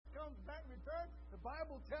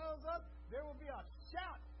Bible tells us there will be a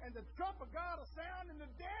shout, and the trump of God will sound, and the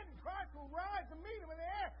dead and Christ will rise to meet him in the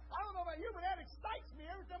air. I don't know about you, but that excites me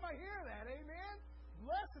every time I hear that. Amen?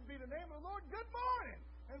 Blessed be the name of the Lord. Good morning,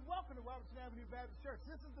 and welcome to Robertson Avenue Baptist Church.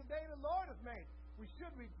 This is the day the Lord has made. We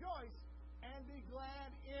should rejoice and be glad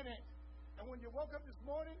in it. And when you woke up this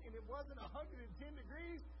morning and it wasn't 110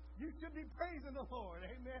 degrees, you should be praising the Lord.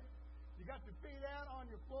 Amen? You got your feet out on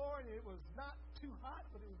your floor, and it was not too hot,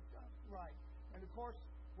 but it was just right. And, of course,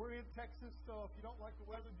 we're in Texas, so if you don't like the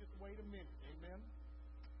weather, just wait a minute. Amen?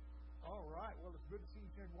 All right. Well, it's good to see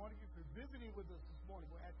each and every one of you. If you're visiting with us this morning,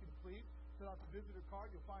 we'll ask you to please fill out the visitor card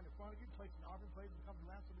you'll find in front of you. Place an offering plate and come to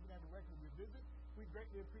lounge so we can have a record of your visit. We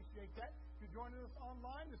greatly appreciate that. If you're joining us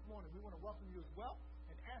online this morning, we want to welcome you as well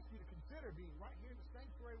and ask you to consider being right here in the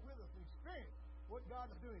sanctuary with us and experience what God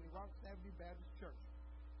is doing in Robertson Avenue Baptist Church.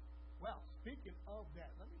 Well, speaking of that,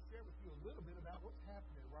 let me share with you a little bit about what's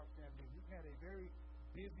happening at Robertson Avenue. We've had a very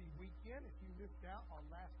busy weekend. If you missed out on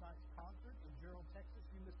last night's concert in Gerald, Texas,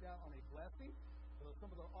 you missed out on a blessing. Some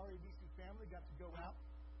of the RABC family got to go out,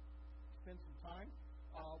 spend some time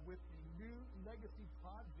with the New Legacy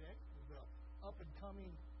Project, the up-and-coming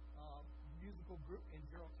musical group in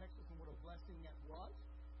Gerald, Texas, and what a blessing that was.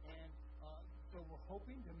 And so we're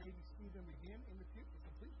hoping to maybe see them again in the future. So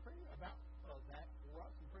please pray about that for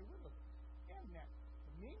us and pray with us. And now, in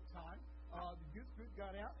the meantime, the youth group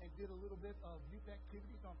got out and did a little bit of youth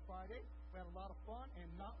activities on Friday. We had a lot of fun, and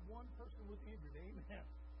not one person was injured. Amen.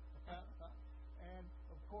 And,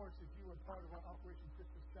 of course, if you were part of our Operation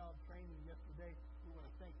Christmas Child training yesterday, we want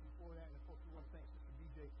to thank you for that. And, of course, we want to thank Sister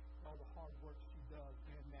BJ for all the hard work she does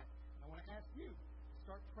in that. And I want to ask you to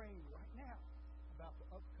start praying right now about the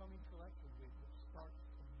upcoming collection week, which starts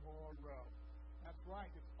tomorrow. That's right.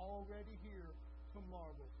 It's already here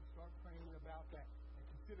tomorrow. So start praying about that and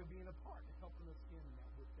consider being a part and helping us in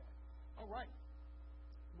that with that. All right.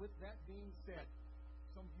 With that being said,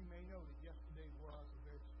 some of you may know that yesterday was a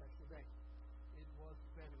very special day. It was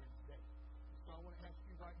Veterans Day. So I want to ask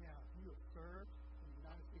you right now, if you have served in the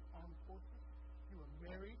United States Armed Forces, if you are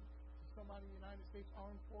married to somebody in the United States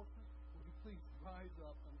Armed Forces, would you please rise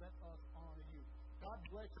up and let us honor you. God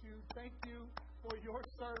bless you. Thank you for your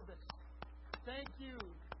service. Thank you,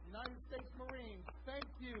 United States Marines. Thank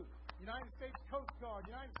you, United States Coast Guard,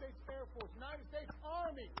 United States Air Force, United States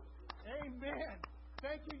Army. Amen.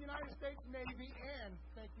 Thank you, United States Navy, and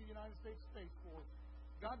thank you, United States Space Force.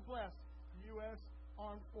 God bless the U.S.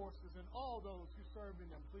 Armed Forces and all those who serve in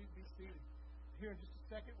them. Please be seated. Here in just a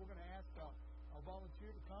second, we're going to ask a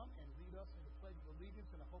volunteer to come and lead us in the Pledge of Allegiance,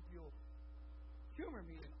 and I hope you'll humor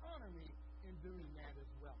me and honor me in doing that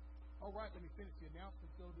as well. All right, let me finish the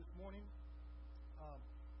announcements, though, this morning.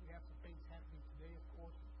 We have some things happening today, of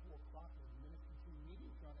course, at 4 o'clock at the ministry team meeting.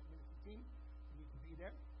 If you're on that ministry team, you need to be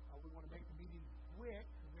there. We want to make the meeting quick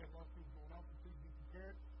because we have a lot of things going on, so please be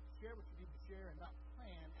prepared. Share what you need to share and not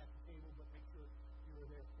plan at the table, but make sure you're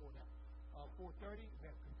there for that. 4:30, we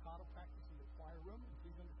have cantata practice in the choir room. And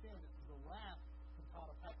please understand, this is the last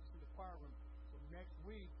cantata practice in the choir room. So next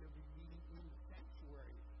week, they'll be meeting in the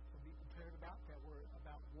sanctuary. So be prepared about that. We're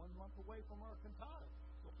about 1 month away from our cantata.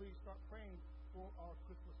 So please start praying for our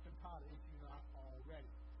Christmas cantata if you're not already.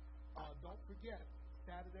 Don't forget,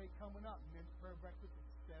 Saturday coming up, men's prayer breakfast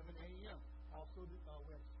at 7 a.m. Also, we have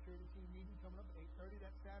a security team meeting coming up at 8:30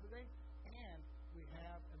 that Saturday, and we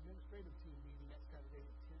have administrative team meeting that Saturday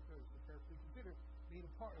at 10:30. So prayerfully consider being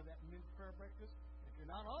a part of that men's prayer breakfast. If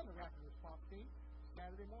you're not on the rapid response team,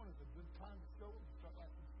 Saturday morning is a good time to show and start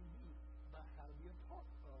asking CD about how to be a part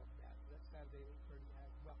of that. So that's Saturday at 8:30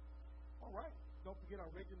 as well. All right. Don't forget our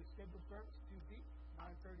regularly scheduled service, Tuesday,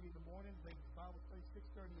 9:30 in the morning, ladies Bible study,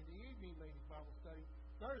 6:30 in the evening, ladies Bible study,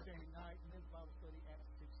 Thursday night, men's Bible study at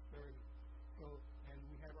 6:30. So, and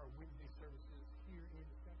we have our Wednesday services here in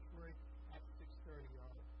the sanctuary at 6:30,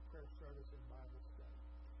 our prayer service and Bible study.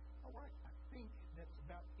 All right, I think that's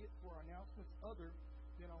about it for our announcements. Other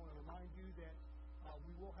than I want to remind you that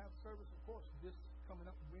we will have service, of course, this coming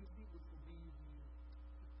up Wednesday, which will be the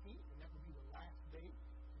 15th, and that will be the last day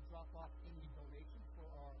to drop off any donations for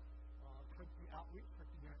our turkey outreach,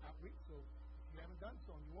 turkey dinner outreach. So if you haven't done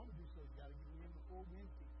so and you want to do so, you got to get in before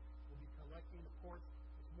Wednesday. We'll be collecting, of course,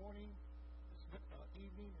 this morning, this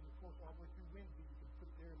evening, and of course all the way through Wednesday. You can put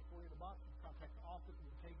it there in the foyer of the box. You can contact the office and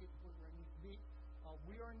we'll take it and put it where it needs to be.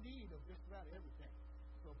 We are in need of just about everything.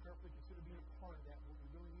 So prayerfully consider being a part of that. What we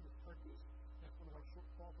really need is turkeys. That's one of our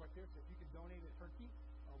shortfalls right there. So if you could donate a turkey,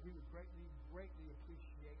 we would greatly, greatly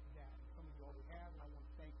appreciate that. And some of you already have, and I want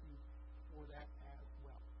to thank you for that as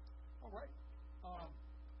well. All right. I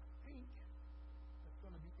think that's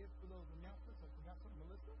going to be it for those announcements. I forgot something,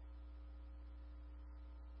 Melissa.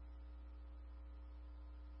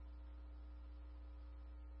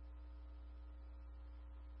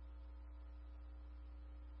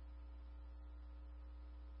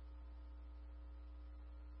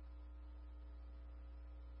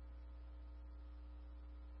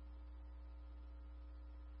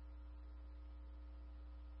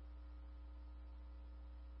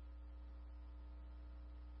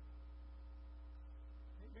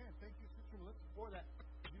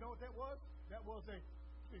 That was a,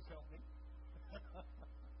 please help me.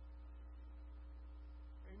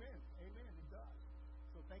 Amen. Amen. It does.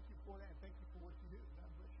 So thank you for that, and thank you for what you do.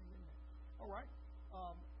 God bless you in that. All right.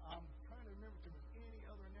 I'm trying to remember if there was any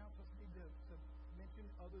other announcements I need to mention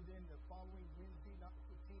other than the following Wednesday, not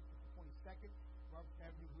the 15th, but the 22nd. Robertson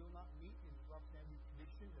Avenue will not meet in the Robertson Avenue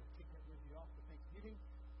tradition to take that Wednesday off for Thanksgiving.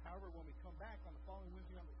 However, when we come back on the following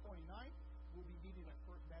Wednesday on the 29th, we'll be meeting at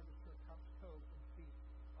First Baptist Church, House Cove, for the Feast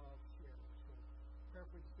of Shadows. So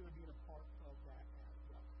prayerfully still being a part of that as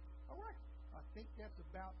well. All right. I think that's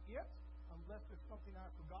about it. Unless there's something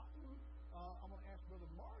I've forgotten, I'm going to ask Brother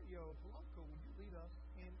Mario Polanco, would you lead us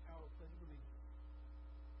in our pledge of allegiance?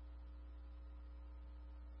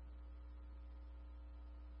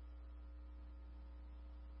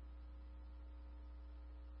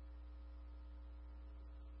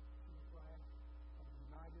 To the flag of the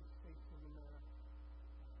United States of America,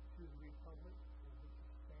 to the republic for which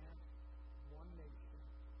it stands, one nation,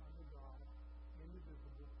 under God,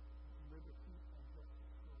 indivisible, with liberty and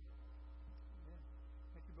justice for all. Amen.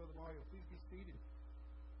 Thank you, Brother Mario. Please be seated.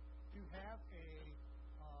 To have a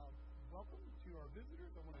welcome to our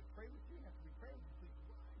visitors, I want to pray with you. After we pray, would you please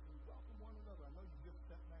rise and welcome one another? I know you just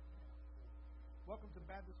stepped back down. So welcome to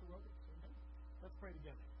Baptist Aerobics. Amen. Let's pray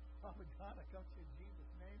together. Father God, I come to you in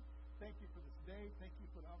Jesus' name. Thank you for this day. Thank you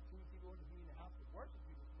for the opportunity, Lord, to be in the house of worship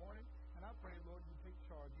you this morning. And I pray, Lord, you take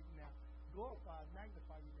charge even now. Glorify,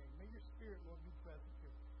 magnify your name. May your Spirit, Lord, be present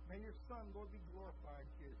here. May your Son, Lord, be glorified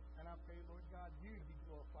here. And I pray, Lord God, you be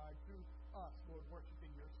glorified through us, Lord,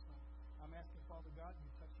 worshiping your Son. I'm asking, Father God, you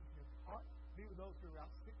touch each and every heart. Be with those who are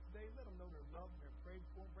out sick today. Let them know they're loved and they're prayed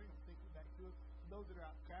for. Bring them safely back to us. For those that are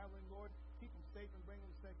out traveling, Lord, keep them safe and bring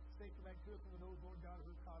them safely back to us. And for those, Lord God,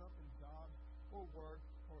 who are caught up in jobs or work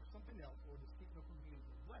or something else, Lord, just keep them from being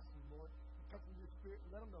here. Bless them, Lord. And touch them with your Spirit.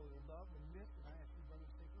 Let them know they're loved and missed. And I ask you to bring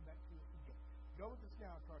them safely back to us again. Go with us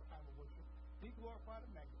now to our time of worship. Be glorified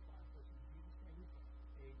and magnified. For in Jesus' name we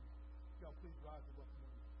pray. Amen. Y'all please rise and welcome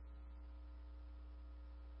one another.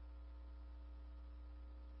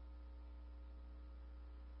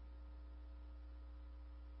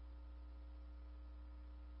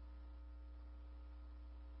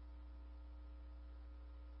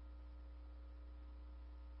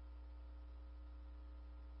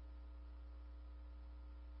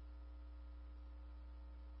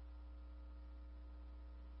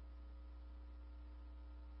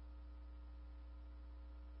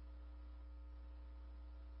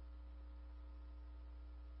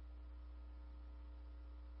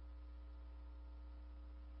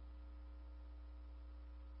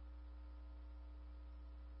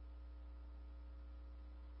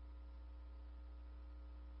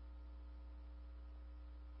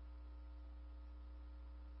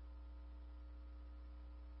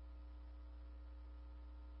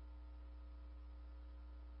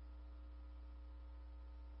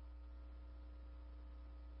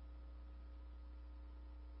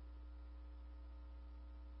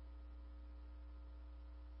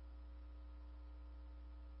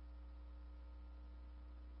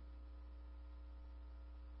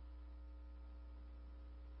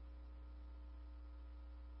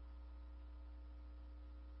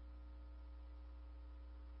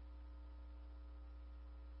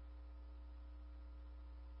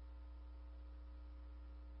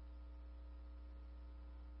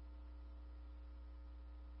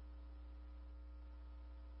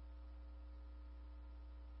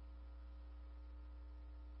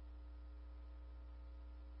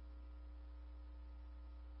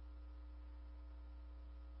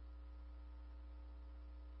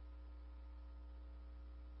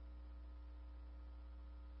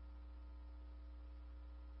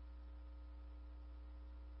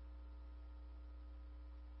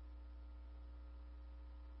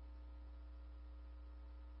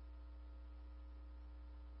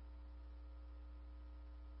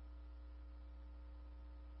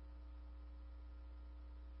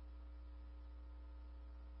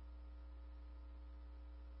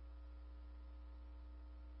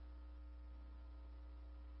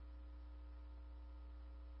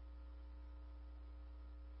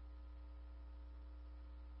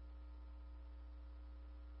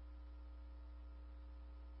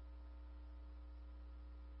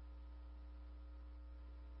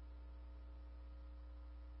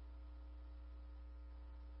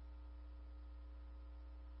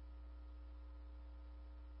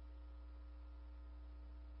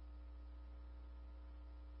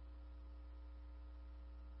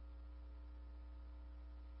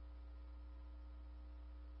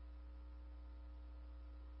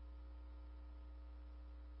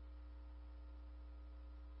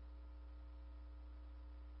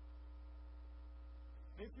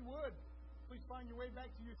 If you would, please find your way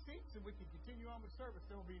back to your seats and we can continue on with service.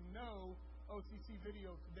 There will be no OCC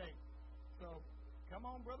video today. So come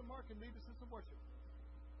on, Brother Mark, and lead us in some worship.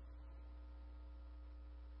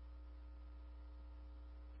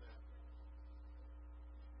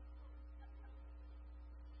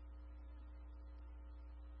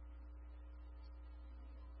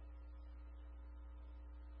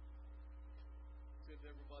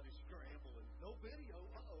 Everybody's scrambling. No video.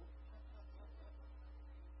 Uh-oh.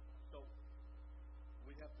 So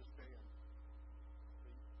we have to stand.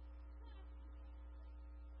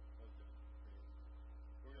 Okay.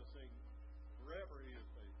 We're going to sing Forever He is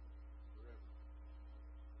Faithful. Forever.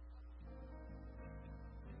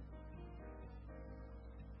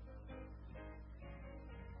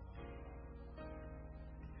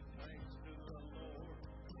 Thanks to the Lord,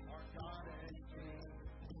 our God and King.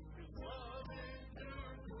 His love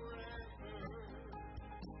endures forever.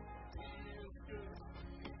 He is good.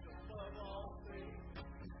 He's above all things.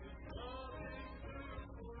 His love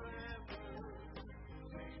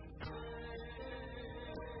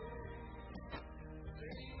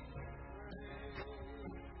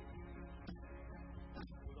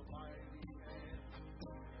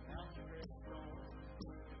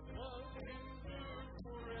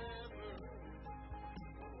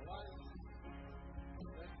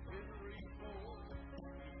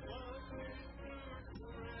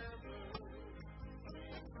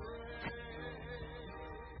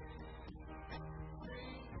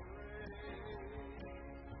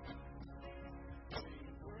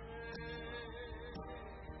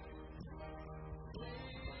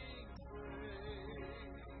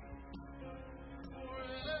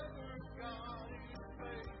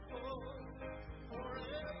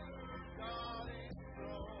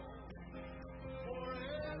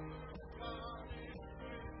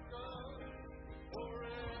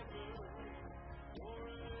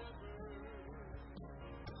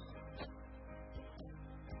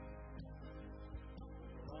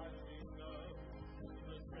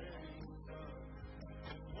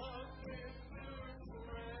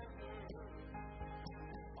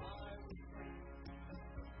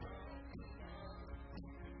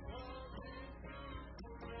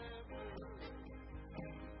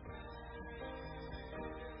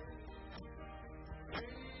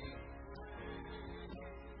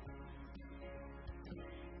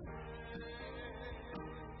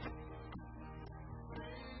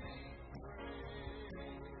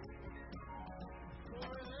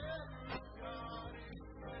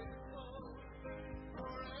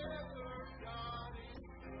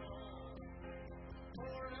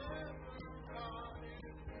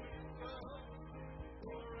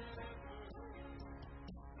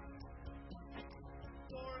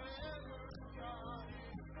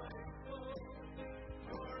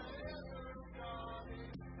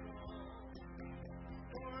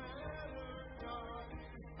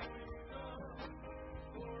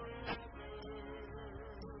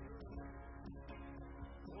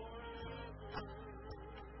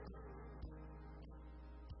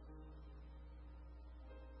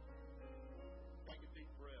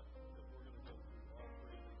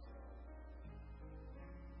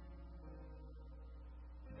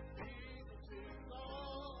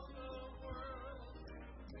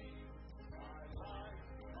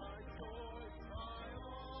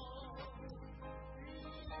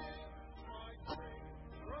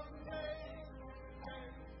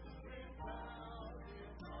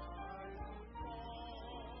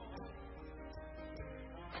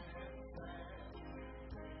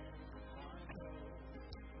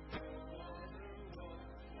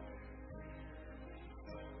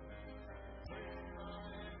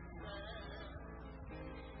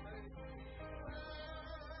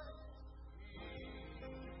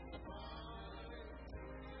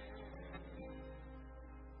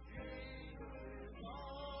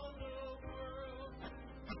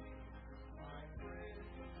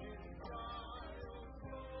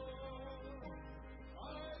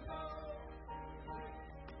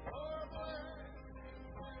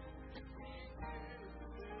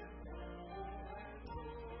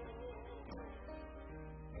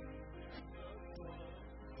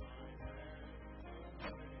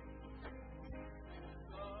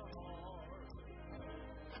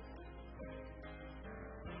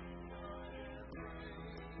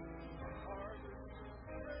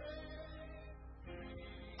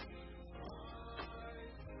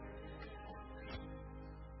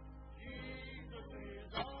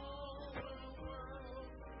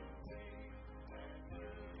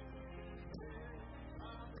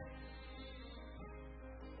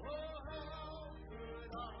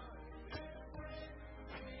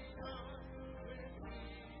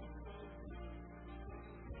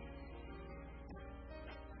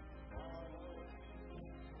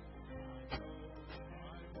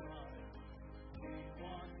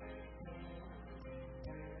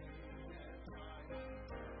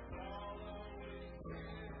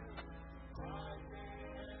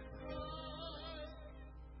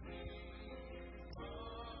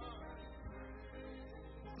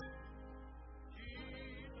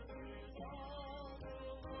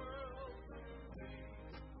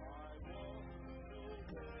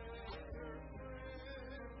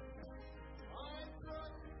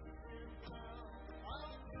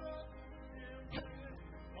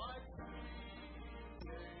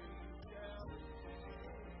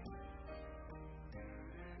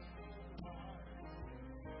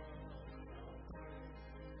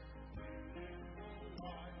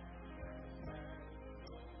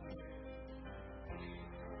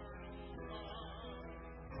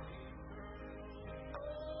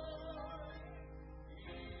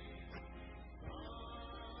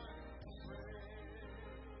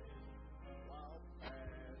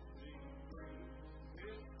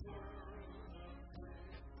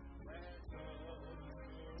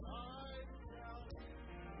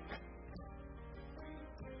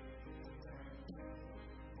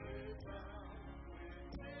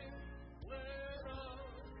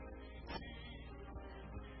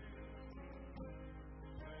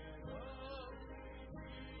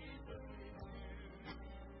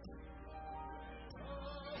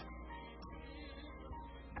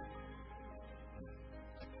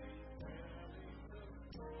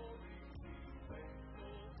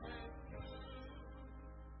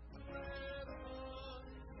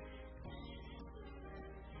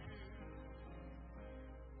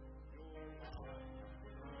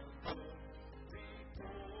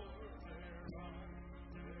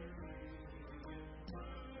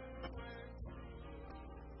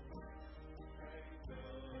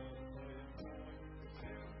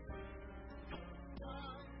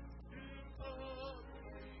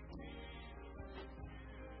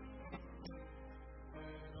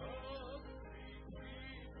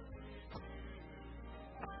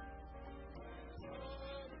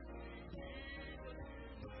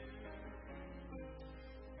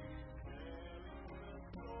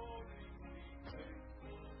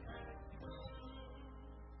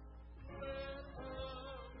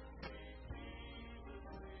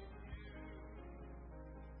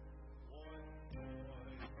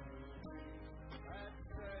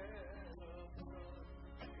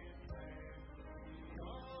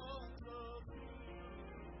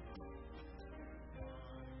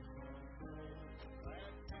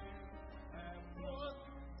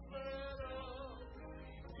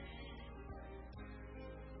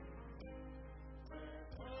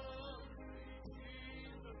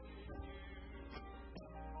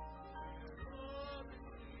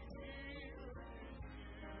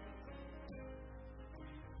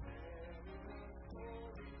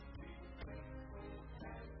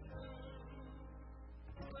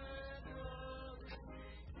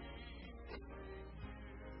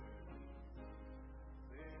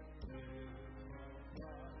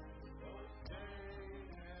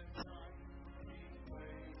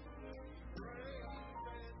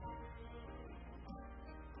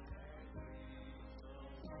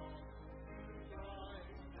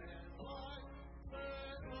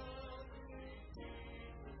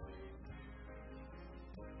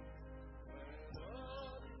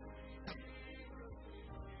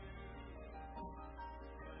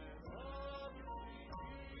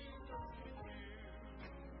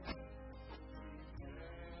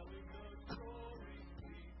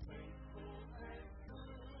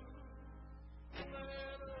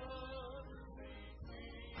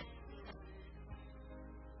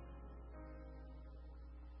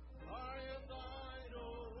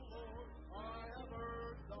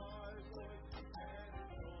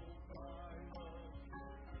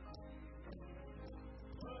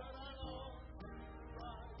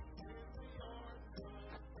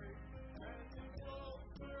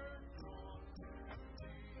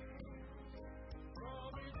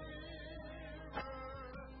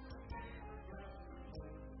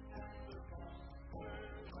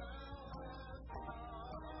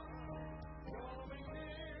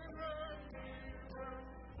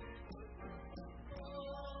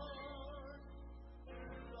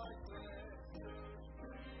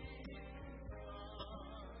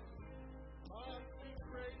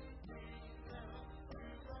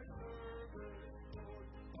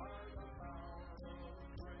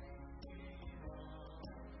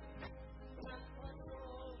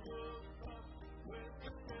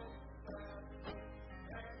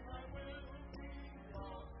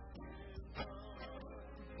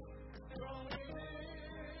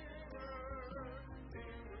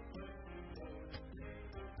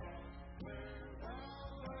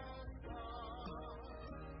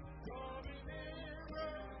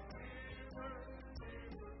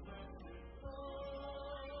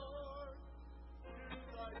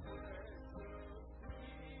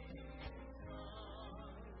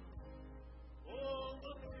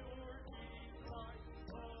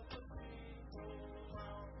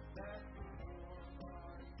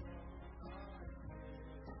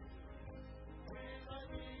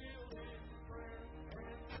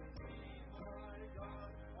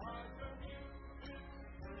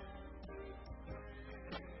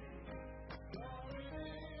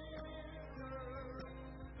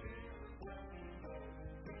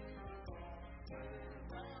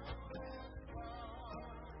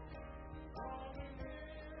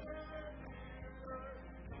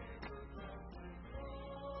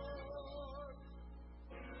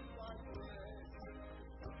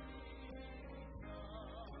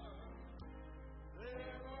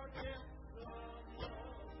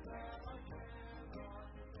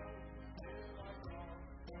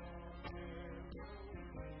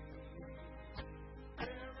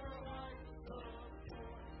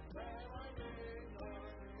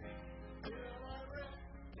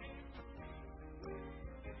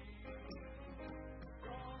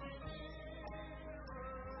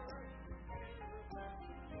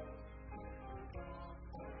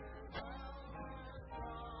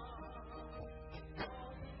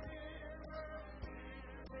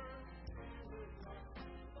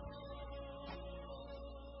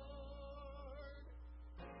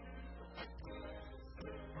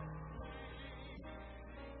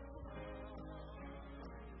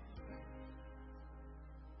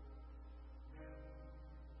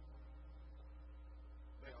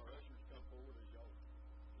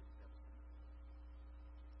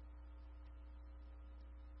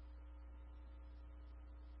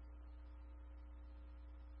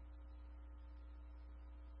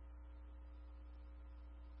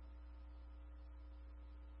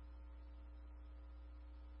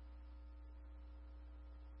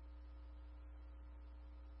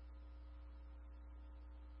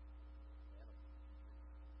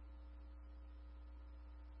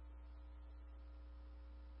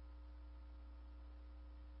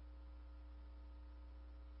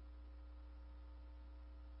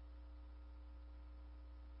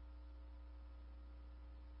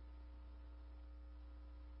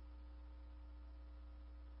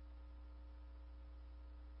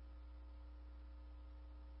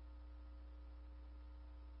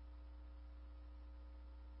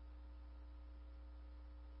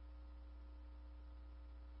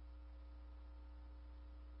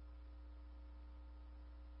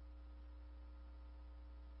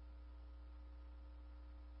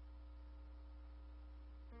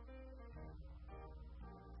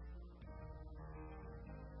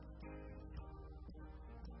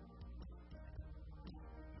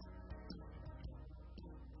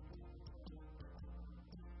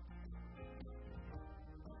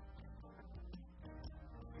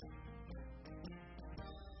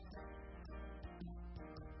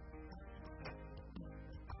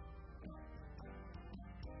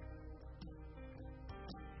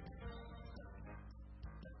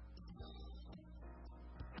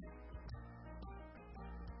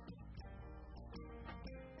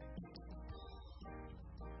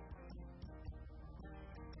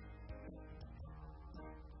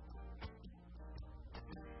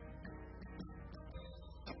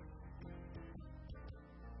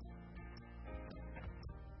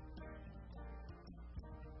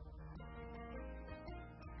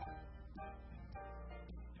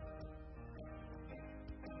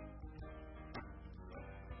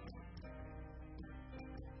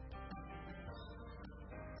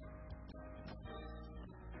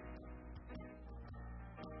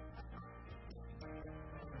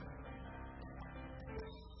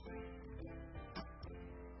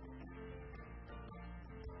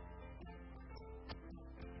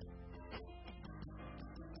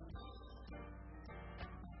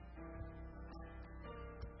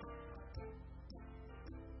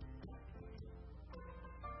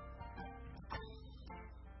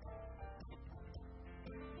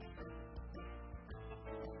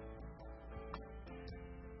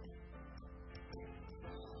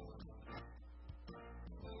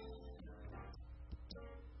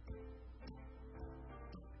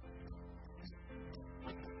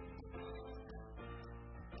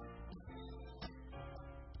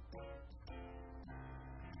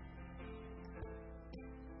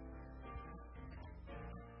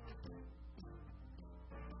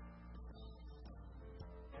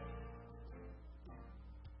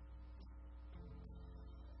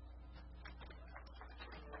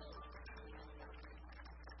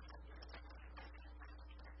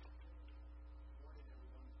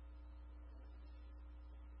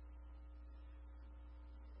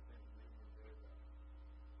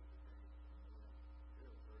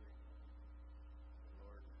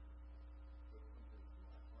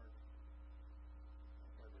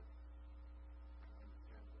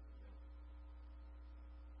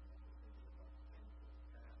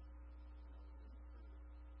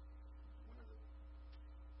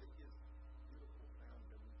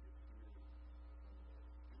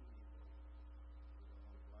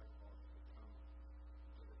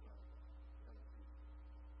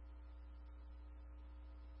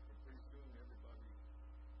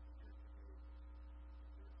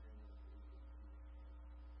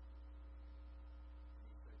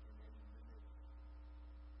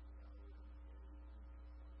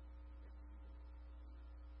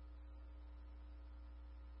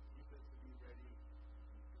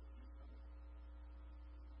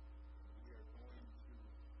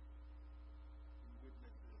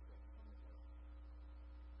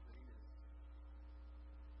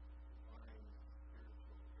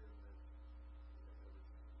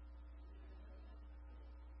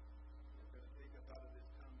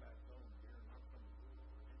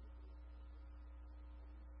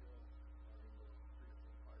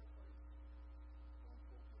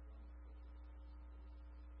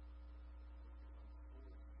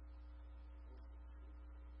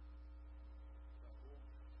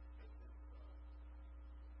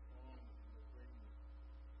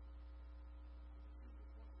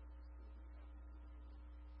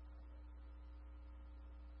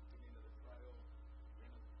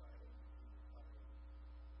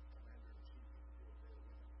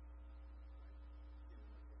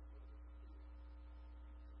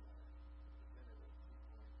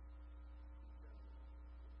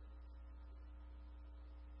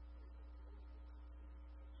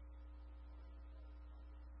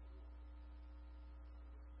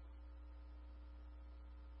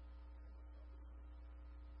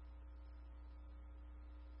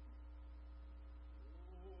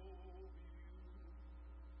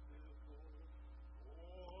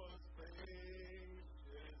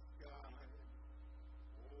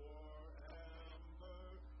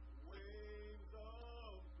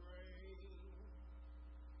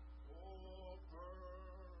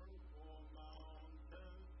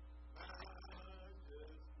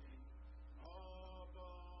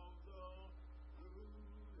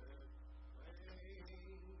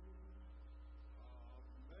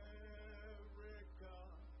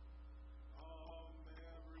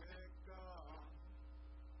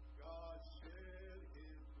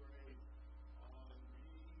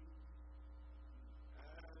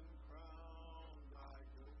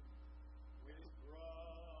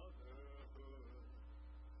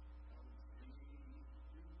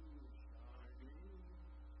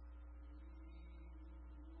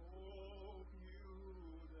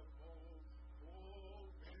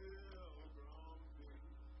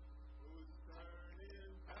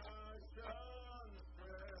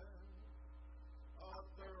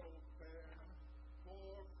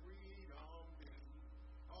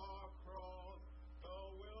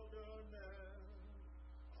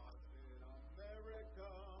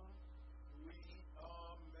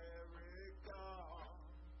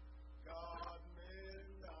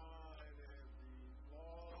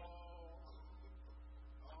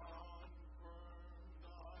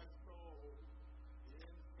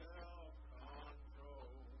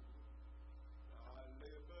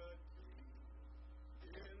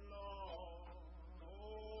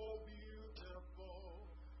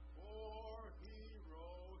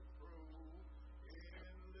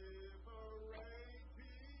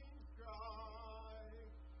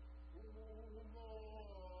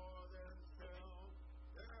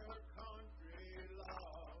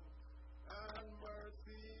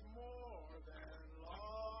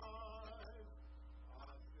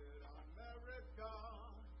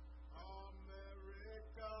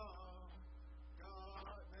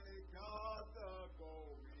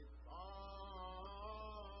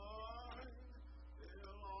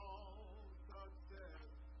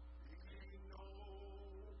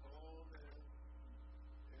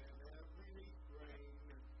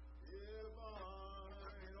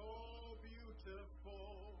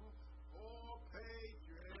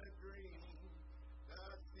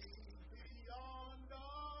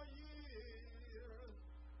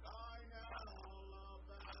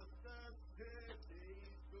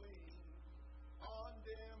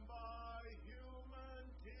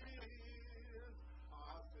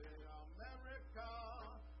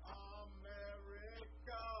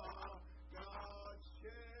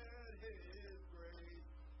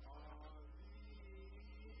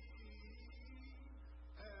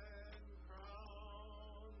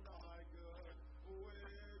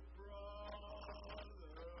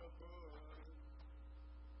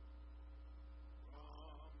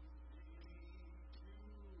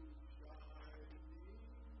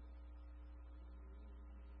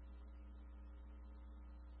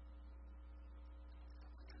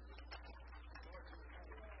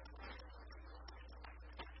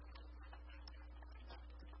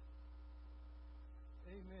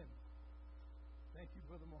Amen. Thank you,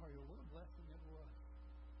 Brother Mario. What a blessing it was.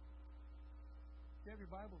 If you have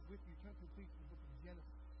your Bibles with you, turn to please to the book of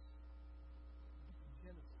Genesis. The book of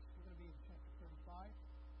Genesis. We're going to be in chapter 35.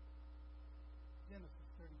 Genesis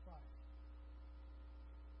 35.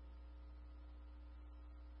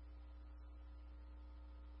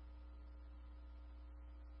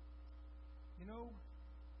 You know,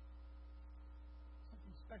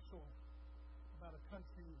 something special about a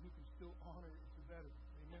country who can still honor its veterans.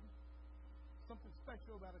 Amen? Something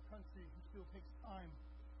special about a country who still takes time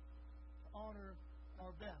to honor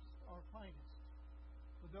our best, our finest.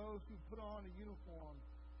 For those who put on a uniform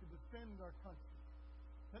to defend our country.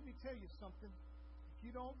 Let me tell you something. If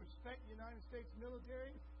you don't respect the United States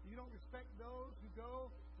military, you don't respect those who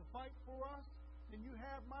go to fight for us, then you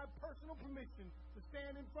have my personal permission to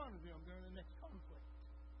stand in front of them during the next conflict.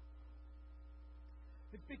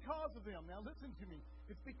 It's because of them. Now listen to me.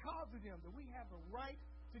 It's because of them that we have a right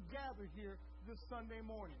to gather here this Sunday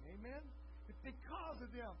morning. Amen? It's because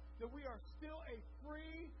of them that we are still a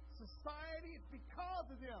free society. It's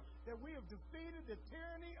because of them that we have defeated the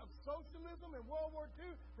tyranny of socialism in World War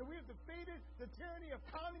II, that we have defeated the tyranny of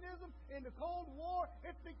communism in the Cold War.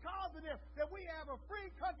 It's because of them that we have a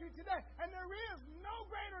free country today. And there is no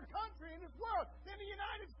greater country in this world than the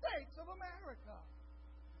United States of America.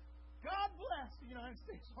 God bless the United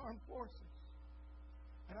States Armed Forces.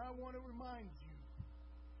 And I want to remind you,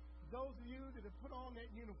 those of you that have put on that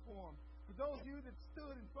uniform, for those of you that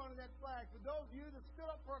stood in front of that flag, for those of you that stood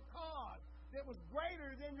up for a cause that was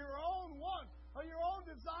greater than your own wants or your own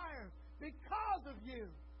desires, because of you,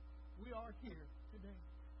 we are here today.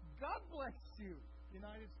 God bless you,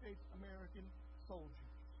 United States American soldiers,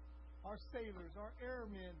 our sailors, our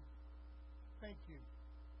airmen. Thank you.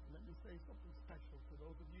 And let me say something special to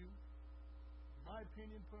those of you, in my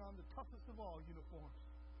opinion, put on the toughest of all uniforms,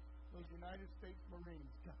 those United States Marines.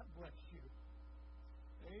 God bless you.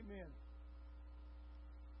 Amen.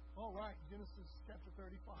 All right, Genesis chapter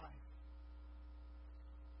 35.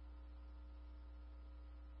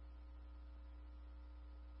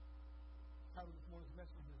 The title of this morning's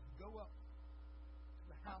message is Go Up to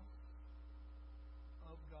the House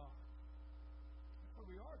of God. That's where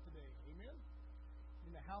we are today. Amen.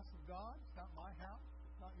 In the house of God. It's not my house.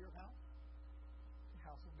 It's not your house. It's the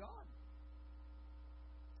house of God.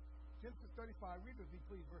 Genesis 35, read with me,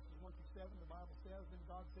 please, verses 1 through 7. The Bible says, Then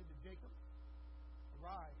God said to Jacob,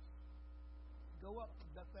 Arise, go up to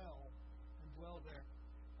Bethel and dwell there,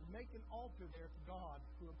 and make an altar there to God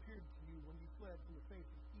who appeared to you when you fled from the face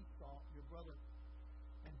of Esau, your brother.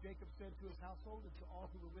 And Jacob said to his household and to all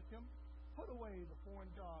who were with him, Put away the foreign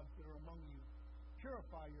gods that are among you.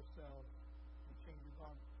 Purify yourselves and change your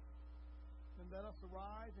garments. Then let us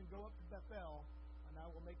arise and go up to Bethel, and I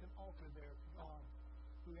will make an altar there to God,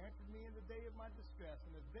 who answered me in the day of my distress,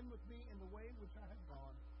 and has been with me in the way which I have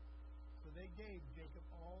gone. So they gave Jacob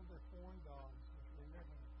all their foreign gods which were in their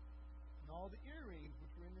hands, and all the earrings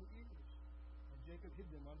which were in their ears. And Jacob hid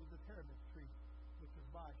them under the terebinth tree, which was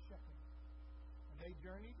by Shechem. And they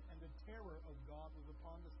journeyed, and the terror of God was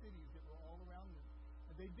upon the cities that were all around them.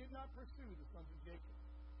 And they did not pursue the sons of Jacob.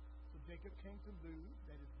 So Jacob came to Luz,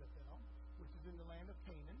 that is Bethel, which is in the land of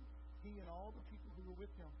Canaan, he and all the people who were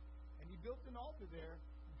with him. And he built an altar there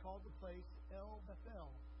and called the place El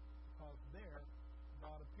Bethel, because there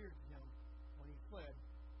God appeared to him when he fled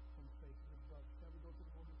from the face of his brother. Shall we go to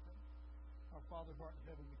the Lord in prayer? Our Father who art in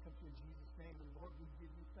heaven, we come to you in Jesus' name, and Lord, we give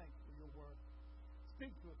you thanks for your word. Speak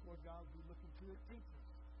to us, Lord God, as we look into it. Teach us.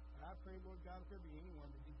 And I pray, Lord God, if there be anyone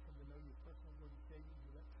that needs to come to know you personal, Lord, you Savior, you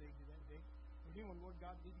let Savior that day. If anyone, Lord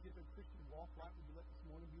God, need to get their Christian walk right, would you let this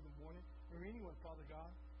morning be the morning? Or anyone, Father God,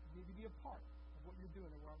 need to be a part of what you're doing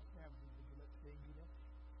around this family, would you let today be that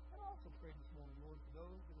day? And I also pray this morning, Lord, for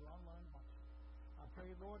those that are online watching. I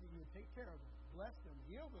pray, Lord, that you would take care of them, bless them,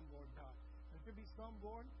 heal them, Lord God. And if there be some,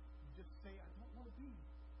 Lord, who just say, I don't want to be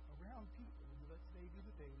around people, would you let today be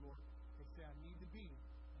the day, Lord? They say, I need to be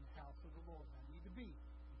in the house of the Lord. I need to be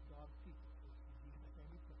with God's people. In Jesus' name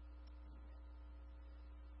we pray.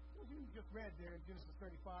 As you just read there in Genesis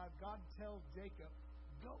 35, God tells Jacob,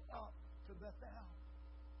 go up to Bethel.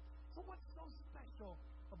 So what's so special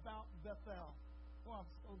about Bethel? Well,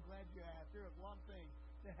 I'm so glad you asked. There are a lot of things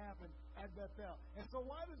that happen at Bethel. And so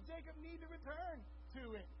why does Jacob need to return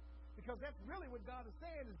to it? Because that's really what God is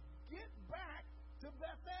saying is get back to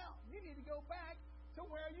Bethel. You need to go back to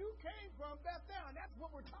where you came from, Bethel. And that's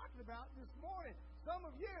what we're talking about this morning. Some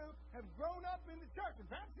of you have grown up in the church. And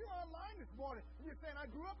perhaps you're online this morning and you're saying, I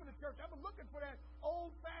grew up in the church. I've been looking for that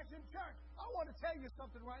old-fashioned church. I want to tell you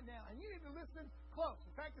something right now, and you need to listen close.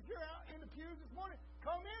 In fact, if you're out in the pews this morning,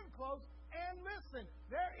 come in close and listen.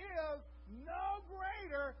 There is no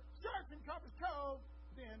greater church in Copper's Cove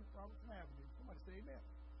than Robertson Avenue. Somebody say amen.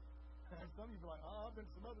 And some of you are like, oh, I've been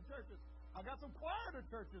to some other churches. I got some quieter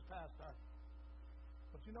churches, Pastor.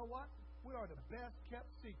 But you know what? We are the best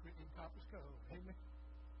kept secret in Copper's Cove. Amen.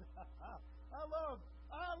 I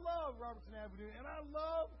love Robertson Avenue, and I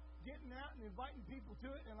love getting out and inviting people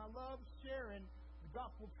to it, and I love sharing the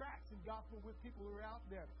gospel tracts and gospel with people who are out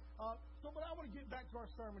there. But I want to get back to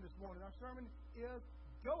our sermon this morning. Our sermon is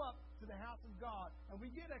go up to the house of God. And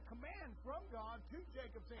we get a command from God to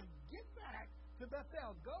Jacob saying, get back to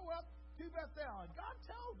Bethel. Go up to Bethel. And God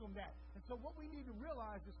tells him that. And so what we need to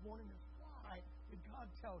realize this morning is why did God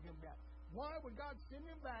tell him that? Why would God send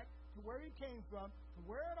him back to where he came from, to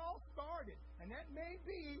where it all started? And that may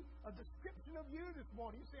be a description of you this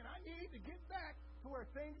morning. You're saying, I need to get back to where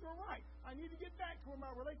things were right. I need to get back to where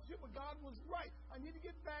my relationship with God was right. I need to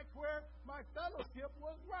get back to where my fellowship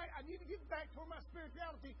was right. I need to get back to where my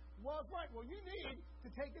spirituality was right. Well, you need to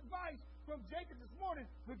take advice from Jacob this morning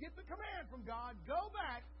to get the command from God, go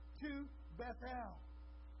back to Bethel.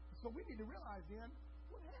 So we need to realize then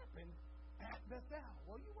what happened at Bethel.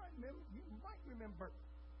 Well, you might remember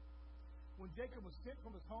when Jacob was sent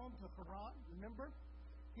from his home to Haran, remember?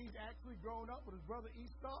 He's actually grown up with his brother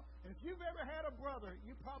Esau. And if you've ever had a brother,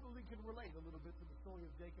 you probably can relate a little bit to the story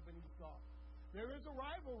of Jacob and Esau. There is a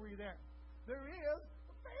rivalry there. There is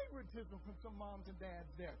a favoritism from some moms and dads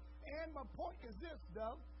there. And my point is this,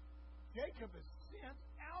 though. Jacob is sent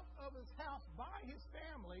out of his house by his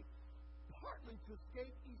family, partly to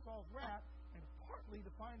escape Esau's wrath, and partly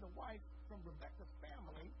to find a wife from Rebekah's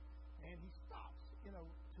family. And he stops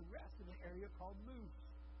to rest in an area called Luz.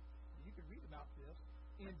 You can read about this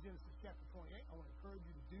in Genesis chapter 28. I want to encourage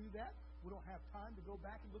you to do that. We don't have time to go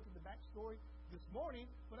back and look at the backstory this morning,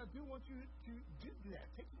 but I do want you to do that.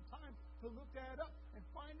 Take some time to look that up and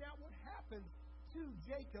find out what happened to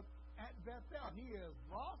Jacob at Bethel. He is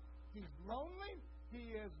lost. He's lonely.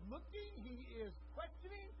 He is looking. He is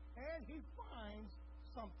questioning. And he finds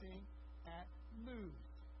something at Luz.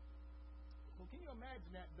 Well, can you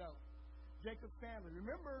imagine that, though? Jacob's family.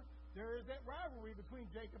 Remember, there is that rivalry between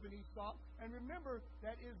Jacob and Esau. And remember,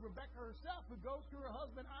 that is Rebekah herself who goes to her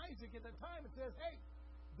husband Isaac at that time and says, hey,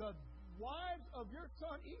 the wives of your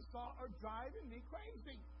son Esau are driving me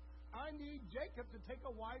crazy. I need Jacob to take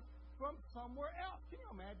a wife from somewhere else. Can you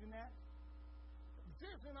imagine that?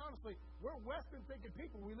 Seriously and honestly, we're Western-thinking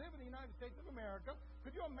people. We live in the United States of America.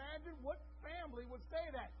 Could you imagine what family would say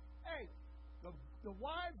that? Hey, the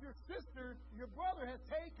wives your sister, your brother has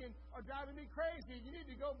taken are driving me crazy. You need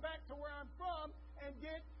to go back to where I'm from and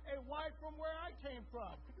get a wife from where I came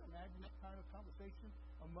from. Could you imagine that kind of conversation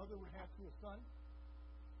a mother would have to a son?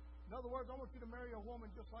 In other words, I want you to marry a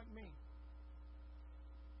woman just like me.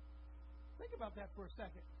 Think about that for a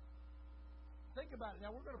second. Think about it.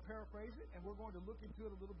 Now, we're going to paraphrase it, and we're going to look into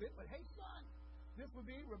it a little bit. But, hey, son, this would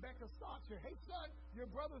be Rebekah's thoughts here. Hey, son, your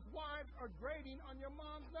brother's wives are grating on your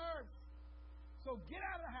mom's nerves. So get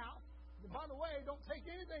out of the house. And by the way, don't take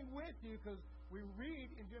anything with you, because we read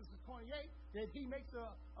in Genesis 28 that he makes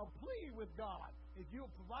a plea with God. If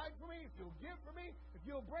you'll provide for me, if you'll give for me, if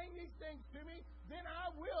you'll bring these things to me, then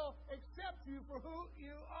I will accept you for who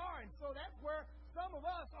you are. And so that's where some of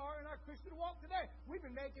us are in our Christian walk today. We've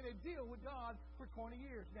been making a deal with God for 20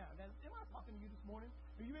 years now. Now, am I talking to you this morning?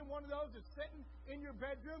 Have you been one of those that's sitting in your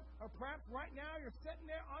bedroom, or perhaps right now you're sitting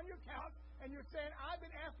there on your couch and you're saying, I've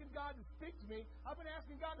been asking God to speak to me. I've been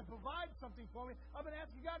asking God to provide something for me. I've been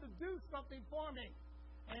asking God to do something for me.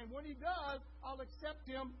 And when he does, I'll accept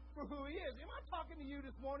him for who he is. Am I talking to you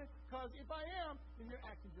this morning? Because if I am, then you're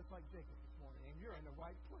acting just like Jacob this morning, and you're in the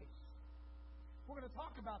right place. We're going to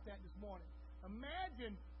talk about that this morning.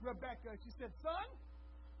 Imagine Rebekah. She said, son,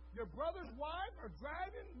 your brother's wives are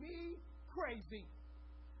driving me crazy.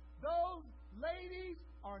 Those ladies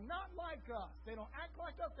are not like us. They don't act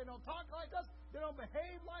like us. They don't talk like us. They don't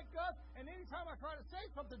behave like us. And anytime I try to say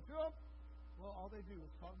something to them, well, all they do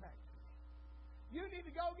is talk back to me. You need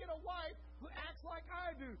to go get a wife who acts like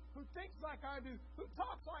I do, who thinks like I do, who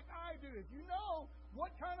talks like I do. If you know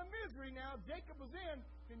what kind of misery now Jacob was in,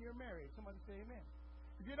 then you're married. Somebody say amen.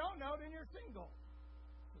 If you don't know, then you're single.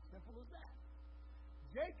 It's as simple as that.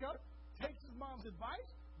 Jacob takes his mom's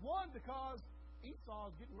advice. One, because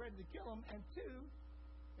Esau is getting ready to kill him. And two,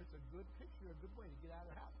 it's a good picture, a good way to get out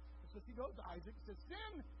of the house. And so he goes to Isaac and says,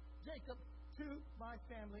 send Jacob to my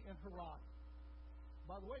family in Haran.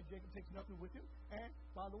 by the way, Jacob takes nothing with him. And,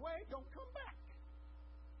 by the way, don't come back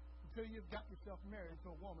until you've got yourself married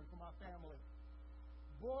to a woman from our family.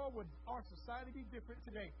 Boy, would our society be different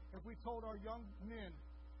today if we told our young men,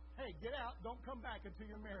 hey, get out, don't come back until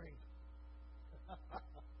you're married.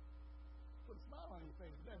 Put a smile on your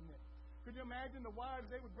face, doesn't it? Could you imagine the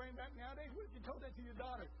wives they would bring back nowadays? What if you told that to your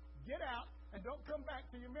daughter? Get out and don't come back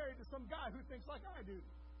till you're married to some guy who thinks like I do.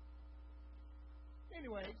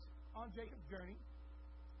 Anyways, on Jacob's journey,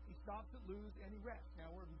 he stops at Luz and he rests.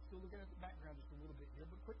 Now, we're still looking at the background just a little bit here,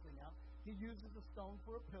 but quickly now. He uses a stone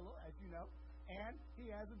for a pillow, as you know, and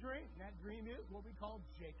he has a dream. And that dream is what we call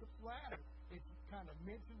Jacob's ladder. It's kind of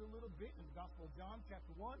mentioned a little bit in the Gospel of John,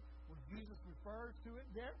 chapter 1, when Jesus refers to it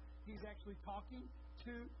there. He's actually talking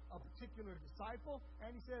to a particular disciple,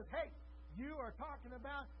 and he says, hey, you are talking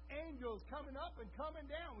about angels coming up and coming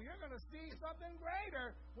down. Well, you're going to see something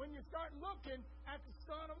greater when you start looking at the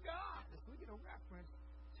Son of God. So we get a reference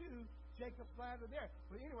to Jacob's ladder there.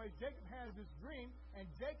 But anyway, Jacob has this dream, and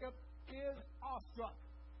Jacob is awestruck.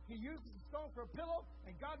 He uses the stone for a pillow,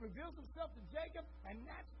 and God reveals himself to Jacob, and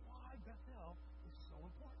that's why Bethel is so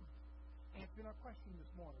important. Answering our question this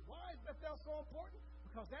morning. Why is Bethel so important?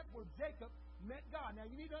 Because that's where Jacob met God. Now,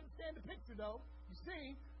 you need to understand the picture, though. You see,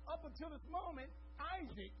 up until this moment,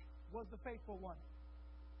 Isaac was the faithful one.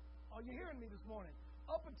 Are you hearing me this morning?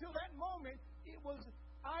 Up until that moment, it was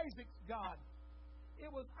Isaac's God. It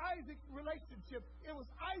was Isaac's relationship. It was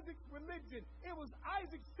Isaac's religion. It was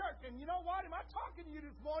Isaac's church. And you know what? Am I talking to you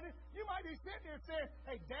this morning? You might be sitting there saying,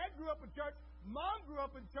 hey, Dad grew up in church. Mom grew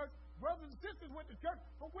up in church. Brothers and sisters went to church.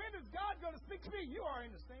 But when is God going to speak to me? You are in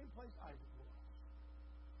the same place Isaac was.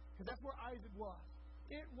 Because that's where Isaac was.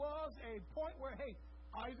 It was a point where, hey,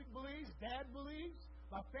 Isaac believes, Dad believes,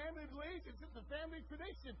 my family believes. It's just a family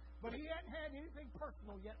tradition. But he hadn't had anything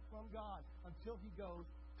personal yet from God until he goes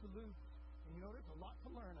to Luz. And you know, there's a lot to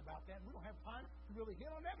learn about that. We don't have time to really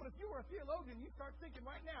hit on that. But if you were a theologian, you start thinking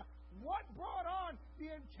right now, what brought on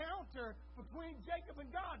the encounter between Jacob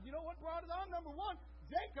and God? You know what brought it on? Number one,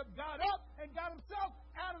 Jacob got up and got himself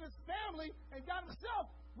out of his family and got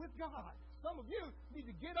himself with God. Some of you need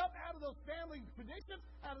to get up out of those family traditions,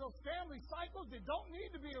 out of those family cycles that don't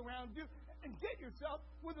need to be around you, and get yourself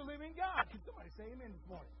with the living God. Can somebody say amen this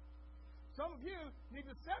morning? Some of you need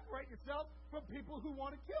to separate yourself from people who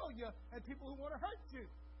want to kill you and people who want to hurt you.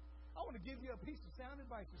 I want to give you a piece of sound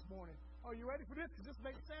advice this morning. Are you ready for this? Because this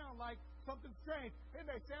may sound like something strange. It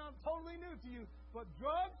may sound totally new to you, but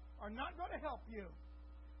drugs are not going to help you.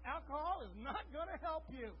 Alcohol is not going to help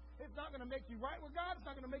you. It's not going to make you right with God. It's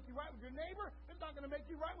not going to make you right with your neighbor. It's not going to make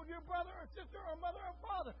you right with your brother or sister or mother or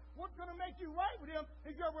father. What's going to make you right with him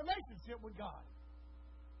is your relationship with God.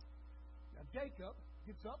 Now, Jacob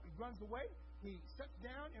gets up, he runs away, he sits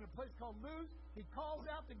down in a place called Luz, he calls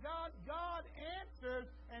out to God, God answers,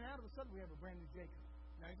 and out of a sudden we have a brand new Jacob.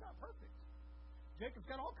 Now, he's not perfect. Jacob's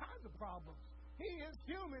got all kinds of problems. He is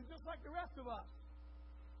human just like the rest of us.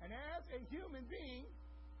 And as a human being,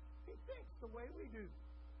 he thinks the way we do.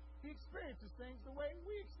 He experiences things the way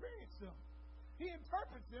we experience them. He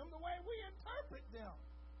interprets them the way we interpret them.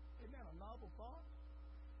 Isn't that a novel thought?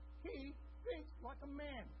 He thinks like a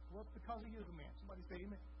man. Well, it's because he is a man. Somebody say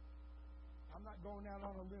amen. I'm not going out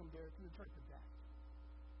on a limb there to interpret that.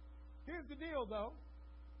 Here's the deal, though.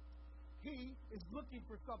 He is looking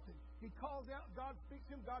for something. He calls out, God speaks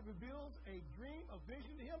to him, God reveals a dream, a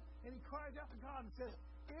vision to him, and he cries out to God and says,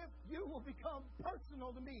 if you will become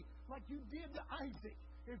personal to me like you did to Isaac,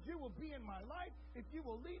 if you will be in my life, if you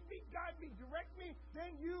will lead me, guide me, direct me,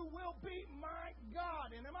 then you will be my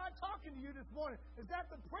God. And am I talking to you this morning? Is that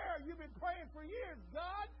the prayer you've been praying for years?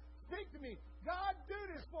 God, speak to me. God, do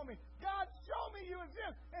this for me. God, show me you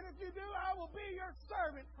exist. And if you do, I will be your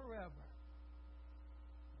servant forever.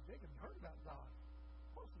 Jacob heard about God. Of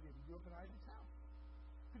course he did. He grew up in Isaac's house.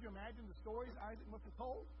 Could you imagine the stories Isaac must have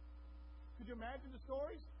told? Could you imagine the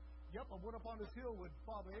stories? Yep, I went up on this hill with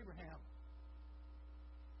Father Abraham.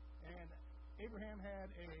 And Abraham had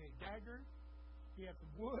a dagger. He had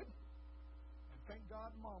some wood. And thank God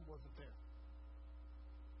Mom wasn't there.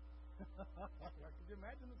 Could you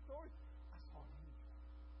imagine the story? I saw an angel.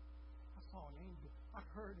 I saw an angel. I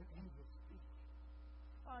heard an angel speak.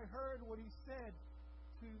 I heard what he said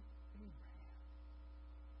to Abraham.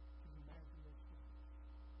 Could you imagine those things?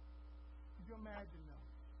 Could you imagine them?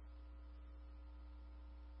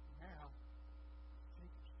 Now,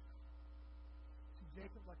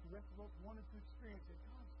 Jacob, like the rest of us, wanted to experience it.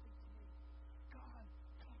 God, speak to me. God,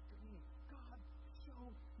 talk to me. God, show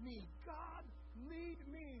me. God, lead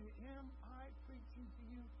me. Am I preaching to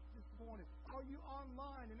you this morning? Are Are you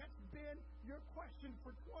online? And that's been your question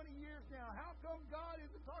for 20 years now. How come God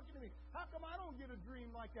isn't talking to me? How come I don't get a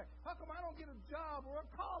dream like that? How come I don't get a job or a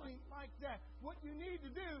calling like that? What you need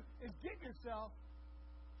to do is get yourself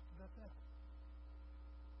to Bethel.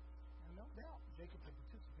 And no doubt Jacob had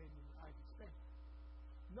participated in Isaac's faith.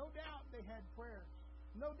 No doubt they had prayers.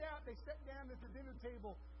 No doubt they sat down at the dinner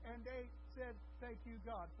table and they said, "Thank you,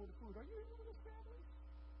 God, for the food." Are you into this, family?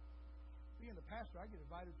 Being the pastor, I get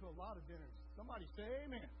invited to a lot of dinners. Somebody say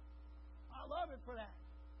amen. I love it for that.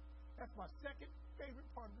 That's my second favorite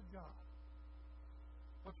part of the job.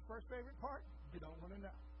 What's your first favorite part? You don't want to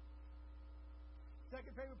know.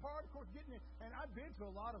 Second favorite part, of course, getting it. And I've been to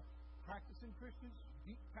a lot of practicing Christians,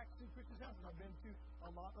 deep practicing Christian houses. I've been to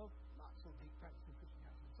a lot of not so deep practicing Christian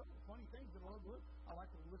houses. Some of the funny things that I love to do, I like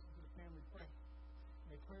to listen to the family pray.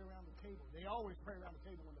 They pray around the table. They always pray around the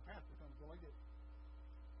table when the pastor comes, so I get it.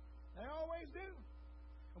 They always do.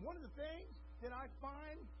 And one of the things that I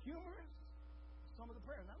find humorous, some of the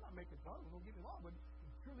prayers. I'm not making fun of them, don't get me wrong, but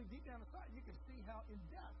truly deep down inside, you can see how in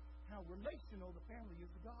depth, how relational the family is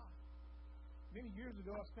to God. Many years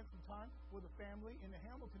ago, I spent some time with a family in the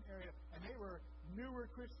Hamilton area, and they were newer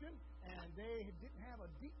Christian, and they didn't have a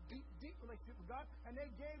deep relationship with God, and they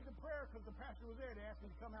gave the prayer because the pastor was there. They asked me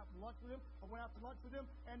to come out to lunch with them. I went out to lunch with them,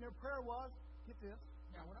 and their prayer was, get this,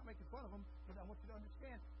 now we're not making fun of them, but I want you to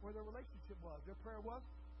understand where their relationship was. Their prayer was,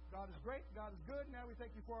 God is great, God is good, now we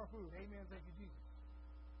thank you for our food. Amen, thank you, Jesus.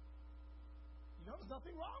 You know, there's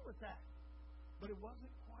nothing wrong with that, but it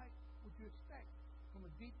wasn't quite what you expect from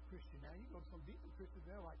a deep Christian. Now, you go to some deeper Christians,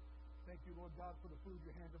 they're like, thank you, Lord God, for the food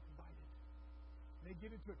your hands have provided. They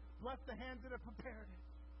get into it. Bless the hands that have prepared it.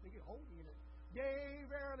 They get holy in it. Yea,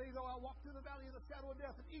 verily, though I walk through the valley of the shadow of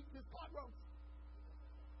death and eat this pot roast,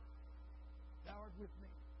 thou art with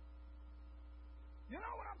me. You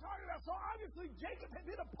know what I'm talking about? So obviously Jacob had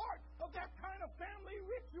been a part of that kind of family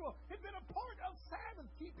ritual. He'd been a part of Sabbath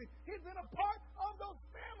keeping. He'd been a part of those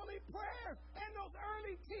family prayers and those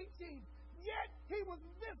early teachings. Yet he was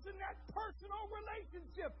missing that personal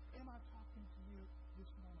relationship. Am I talking to you this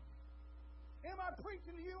morning? Am I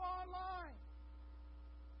preaching to you online?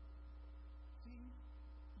 See,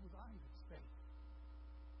 it was Isaac's faith.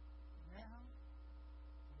 Now,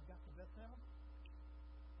 when we got to Bethel,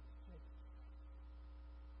 it's Jacob.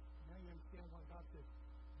 Now you understand why God says,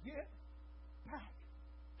 get back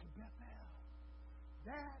to Bethel.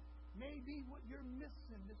 That may be what you're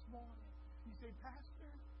missing this morning. You say, Pastor,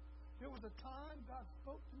 there was a time God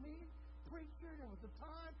spoke to me. Preacher, there was a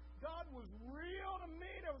time God was real to me.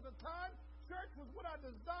 There was a time church was what I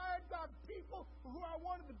desired. God's people who I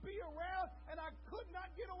wanted to be around, and I could not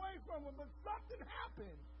get away from them. But something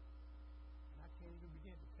happened. And I can't even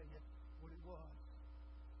begin to tell you what it was.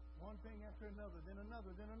 One thing after another, then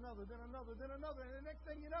another, then another, then another, then another. And the next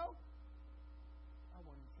thing you know, I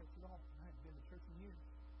wasn't in church at all. I hadn't been to church in years.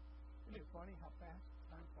 Isn't it funny how fast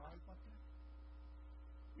time flies like that?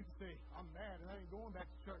 You can say, I'm mad and I ain't going back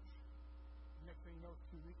to church. The next thing you know, it's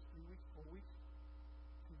 2 weeks, 3 weeks, 4 weeks,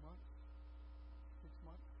 2 months, 6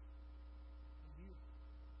 months, a year,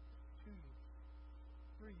 2 years,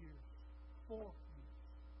 3 years, 4 years.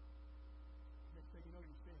 Next thing you know,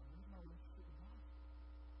 you're saying, where's my relationship with God?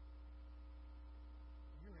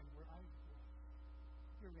 You're in where Isaac was.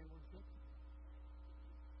 You're in where Jacob was.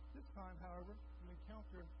 This time, however, the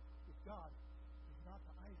encounter with God is not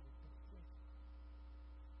to Isaac, but to Jacob.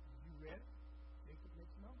 You read it? Jacob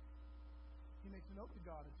makes a note. He makes a note to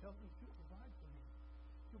God and tells him she'll provide for him.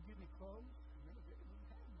 She'll give me clothes. Remember, Jacob didn't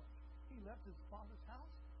have much. He left his father's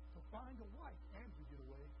house to find a wife and to get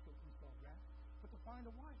away, so he saw that, but to find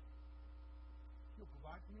a wife. She'll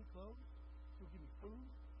provide for me clothes. She'll give me food.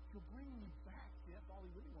 She'll bring me back. See, that's all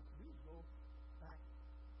he really wants to do is go back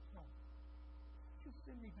home. She'll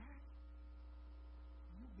send me back.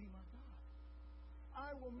 You'll be my God.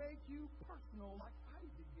 I will make you personal like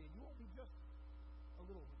Isaac did. You won't be just a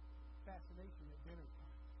little fascination at dinner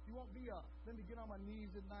time. You won't be let me get on my knees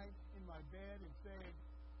at night in my bed and say,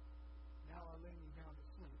 now I lay me down to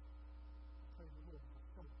sleep. Praise the Lord.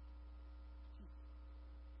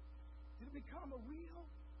 It'll become a real,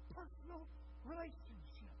 personal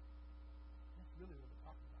relationship. That's really what we're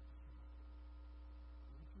talking about this morning.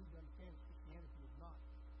 We need to understand Christianity is not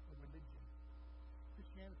a religion.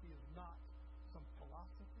 Christianity is not some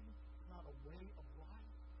philosophy. It's not a way of life.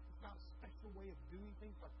 It's not a special way of doing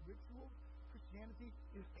things like ritual. Christianity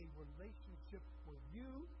is a relationship where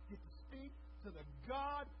you get to speak to the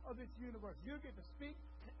God of this universe. You get to speak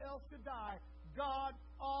to El Shaddai, God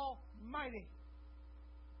Almighty.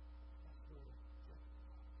 That's where the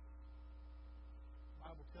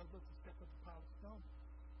Bible tells us to step up a pile of stones.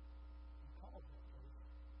 He calls that place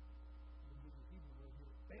the New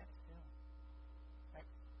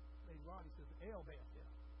on, he says, El Bethel.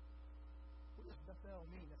 What does Bethel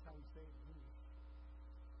mean? That's how we say it in English.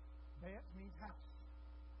 Beth means house.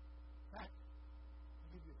 In fact,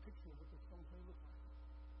 I'll give you a picture of what this stone may look like.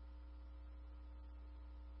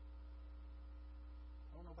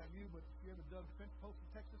 I don't know about you, but if you ever dug fence posts in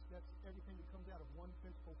Texas, that's everything that comes out of one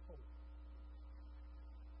fence post pole.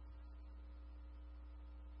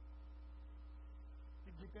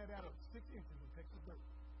 You get that out of 6 inches of Texas dirt.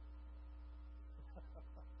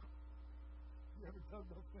 You ever dug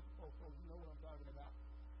those fence posts? You know what I'm talking about.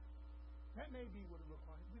 That may be what it looks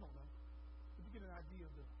like. We don't know. But you get an idea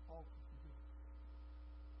of the altar you do.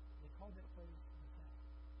 They called that place the town.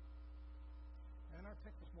 And in our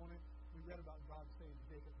text this morning, we read about God saying to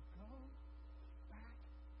Jacob, go back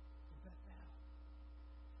to Bethel.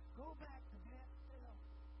 Go back to Bethel.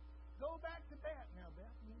 Go back to Beth. Now,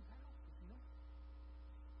 Beth means house, if you know.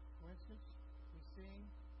 For instance, we sing,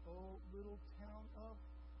 oh, little town of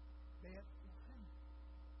Bethlehem.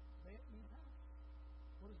 Beth means house.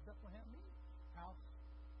 What does Bethlehem mean? House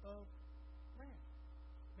of bread.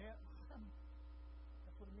 Bethlehem.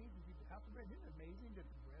 That's what it means to be the house of bread. Isn't it amazing that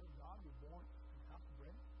the bread of God was born in the house of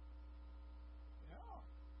bread? Yeah.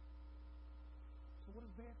 So what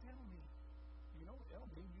does Bethel mean? You know what El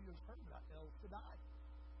means? You just heard about El Shaddai.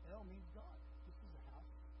 El means God. This is the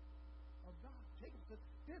house of God. Jacob said,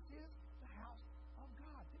 this is the house of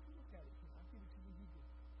God. Take a look at it. I'll give it to you. You do.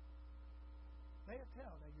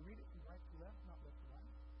 Bethel. Now you read it from right to left, not left to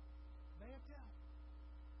right. Bethel.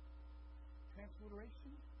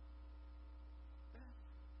 Transliteration.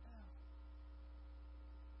 Bethel.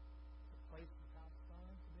 It's a place in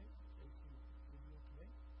Palestine today, facing Israel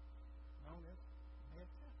today, known as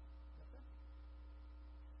Bethel. Bethel.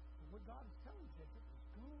 And what God is telling Jacob is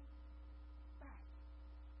go back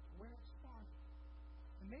to where it started.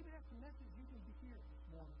 And maybe that's the message you need to hear this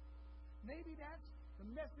morning. Maybe that's the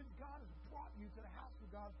message God has brought you to the house of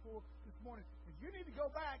God for this morning. Is you need to go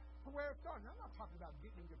back to where it started. Now, I'm not talking about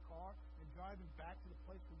getting in your car and driving back to the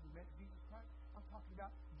place where you met Jesus Christ. I'm talking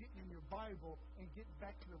about getting in your Bible and getting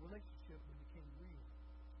back to the relationship that became real.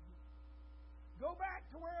 Go back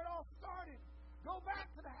to where it all started. Go back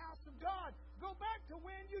to the house of God. Go back to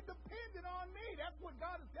when you depended on me. That's what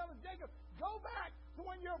God is telling Jacob. Go back to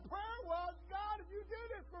when your prayer was, God, if you do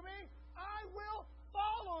this for me, I will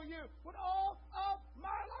follow you with all of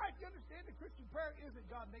my life. You understand? The Christian prayer isn't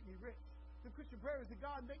God make me rich. The Christian prayer is that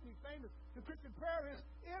God make me famous. The Christian prayer is,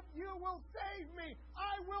 if you will save me,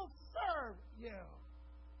 I will serve you.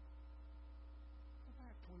 Go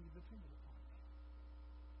back to when you depended upon me.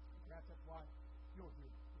 Perhaps that's why you're here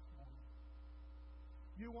this morning.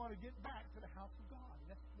 You want to get back to the house of God. And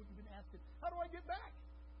that's what you've been asking. How do I get back?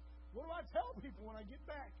 What do I tell people when I get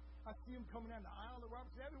back? I see them coming down the aisle of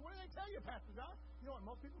Robertson Avenue. What do they tell you, Pastor John? You know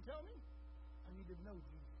what most people tell me? I need to know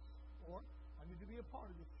Jesus. Or I need to be a part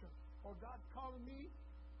of this church. Or God's calling me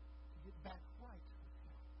to get back right with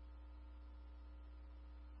Him.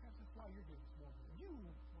 That's why you're here this morning. You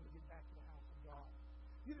want to get back to the house of God.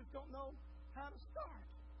 You just don't know how to start.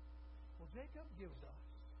 Well, Jacob gives us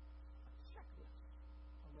a checklist.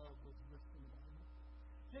 I love those lists in the Bible.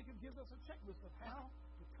 Jacob gives us a checklist of how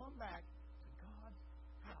to come back to God's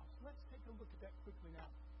house. Let's take a look at that quickly now.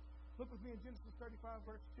 Look with me in Genesis 35,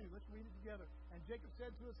 verse 2. Let's read it together. And Jacob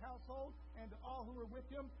said to his household and to all who were with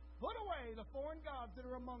him, put away the foreign gods that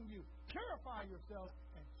are among you. Purify yourselves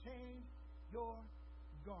and change your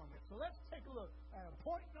garments. So let's take a look at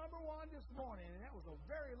point number 1 this morning. And that was a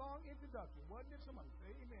very long introduction, wasn't it? Somebody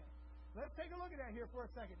say amen. Let's take a look at that here for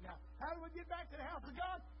a second. Now, how do we get back to the house of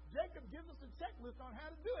God? Jacob gives us a checklist on how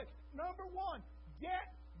to do it. Number 1, get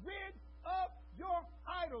rid of your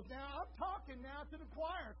idols. Now, I'm talking now to the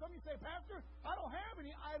choir. Some of you say, Pastor, I don't have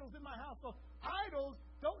any idols in my house. So idols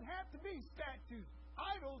don't have to be statues.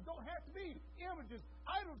 Idols don't have to be images.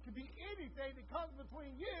 Idols can be anything that comes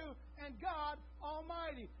between you and God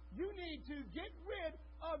Almighty. You need to get rid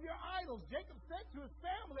of your idols. Jacob said to his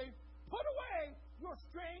family, put away your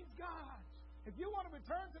strange gods. If you want to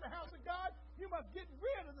return to the house of God, you must get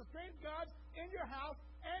rid of the strange gods in your house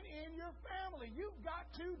and in your family. You've got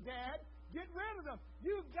to, Dad, get rid of them.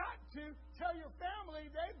 You've got to tell your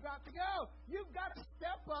family they've got to go. You've got to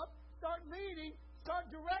step up, start leading, start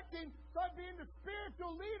directing, start being the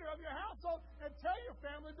spiritual leader of your household, and tell your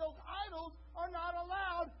family those idols are not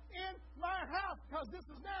allowed in my house, because this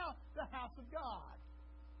is now the house of God.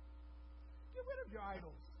 Get rid of your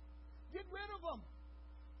idols. Get rid of them.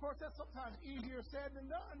 Of course, that's sometimes easier said than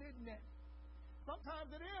done, isn't it? Sometimes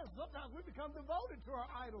it is. Sometimes we become devoted to our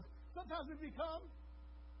idols. Sometimes we become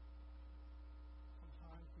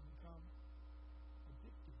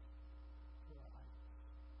addicted to our idols.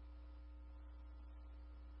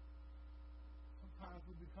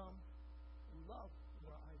 become in love with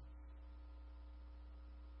our idols.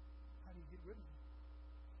 How do you get rid of them?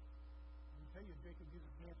 I can tell you, Jacob gives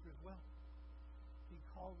the answer as well. He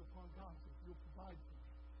calls upon God and says, you'll provide for me.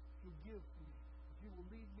 You'll give for me. If you will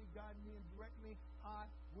lead me, guide me, and direct me, I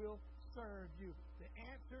will serve you. The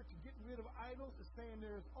answer to getting rid of idols is saying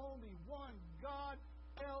there is only one God,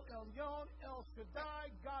 El Elyon, El Shaddai,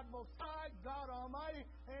 God Most High, God Almighty.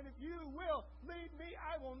 And if you will lead me,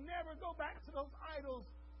 I will never go back to those idols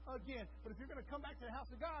again. But if you're going to come back to the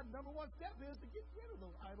house of God, number one step is to get rid of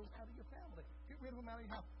those idols out of your family. Get rid of them out of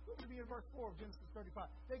your house. Look at me in verse 4 of Genesis 35.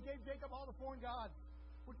 They gave Jacob all the foreign gods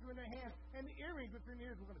which were in their hands, and the earrings which were in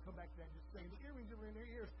their ears. We're going to come back to that in just a second. The earrings that were in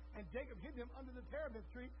their ears. And Jacob hid them under the terebinth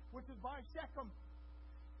tree, which is by Shechem.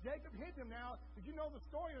 Jacob hid them. Now, if you know the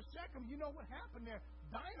story of Shechem, you know what happened there.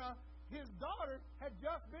 Dinah, his daughter, had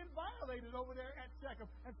just been violated over there at Shechem.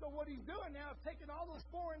 And so what he's doing now is taking all those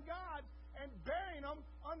foreign gods and burying them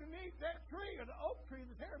underneath that tree, or the oak tree,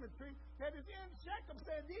 the terebinth tree, that is in Shechem,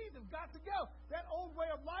 saying these have got to go. That old way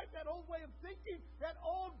of life, that old way of thinking, that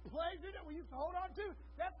old pleasure that we used to hold on to,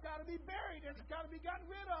 that's got to be buried and it's got to be gotten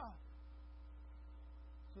rid of.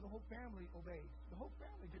 So the whole family obeys. The whole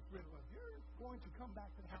family gets rid of them. You're going to come back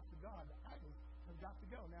to the house of God. The idols have got to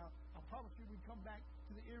go. Now, I promise you we'd come back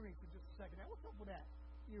to the earrings for just a second. Now, what's up with that?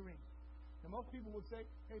 Earrings. Now, most people would say,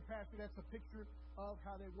 hey, Pastor, that's a picture of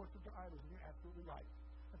how they worship their idols. And you're absolutely right.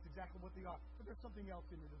 That's exactly what they are. But there's something else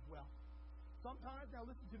in it as well. Sometimes, now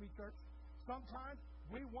listen to me, church, sometimes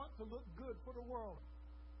we want to look good for the world.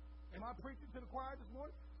 Am I preaching to the choir this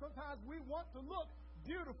morning? Sometimes we want to look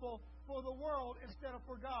beautiful for the world instead of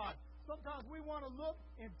for God. Sometimes we want to look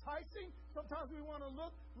enticing. Sometimes we want to look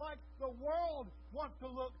like the world wants to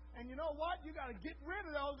look. And you know what? You got to get rid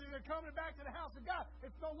of those if you're coming back to the house of God.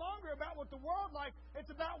 It's no longer about what the world likes. It's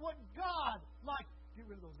about what God likes. Get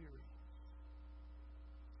rid of those earrings.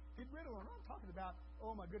 Get rid of them. I'm not talking about,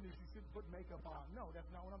 oh my goodness, you shouldn't put makeup on. No, that's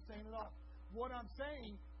not what I'm saying at all. What I'm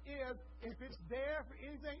saying is, if it's there for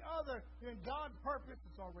anything other than God's purpose,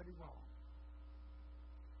 it's already wrong.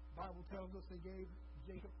 The Bible tells us they gave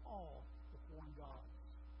Jacob all the foreign gods.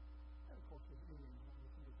 And of course, there's earrings on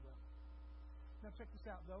your feet as well. Now check this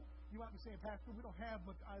out, though. You might be saying, Pastor, we don't have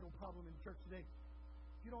much idol problem in the church today.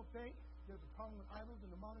 If you don't think there's a problem with idols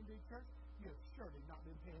in the modern day church, you have surely not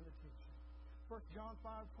been paying attention. 1 John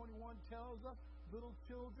 5:21 tells us, little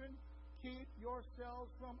children, keep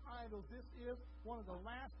yourselves from idols. This is one of the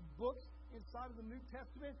last books inside of the New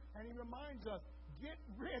Testament, and he reminds us, get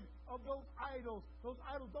rid of those idols. Those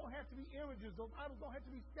idols don't have to be images. Those idols don't have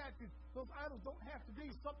to be statues. Those idols don't have to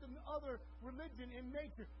be something other religion in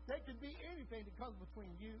nature. They can be anything that comes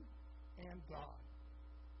between you and God.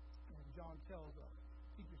 And John tells us,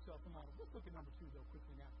 keep yourself from idols. Let's look at number 2, though,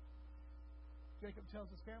 quickly now. Jacob tells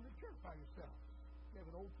his family, purify yourself. You have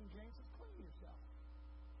an old King James, says, clean yourself.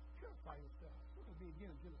 Purify yourself. Look at me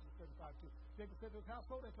again in Genesis 35:2. Jacob said to his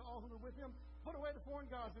household and to all who were with him, put away the foreign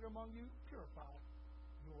gods that are among you. Purify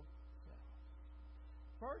yourselves.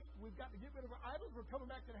 First, we've got to get rid of our idols. We're coming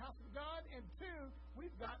back to the house of God. And 2,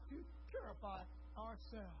 we've got to purify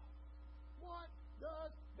ourselves. What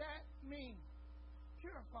does that mean?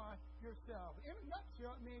 Purify yourself. In a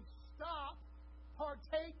nutshell, it means stop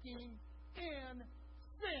partaking in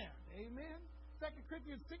sin. Amen? 2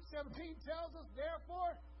 Corinthians 6:17 tells us,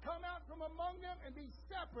 therefore, come out from among them and be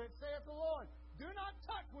separate, saith the Lord. Do not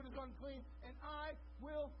touch what is unclean, and I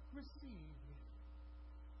will receive you.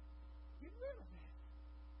 Get rid of it.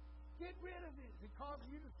 Get rid of it. If it causes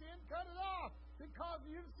you to sin, cut it off. If it causes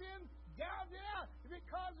you to sin, gouge it out. If it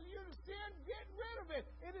causes you to sin, get rid of it.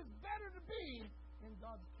 It is better to be in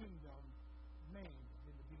God's kingdom maimed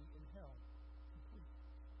than to be in hell.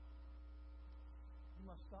 You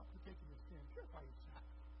must stop partaking of sin. Purify yourself.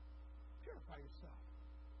 Purify yourself.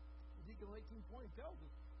 Ezekiel 18:20 tells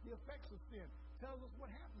us the effects of sin. Tells us what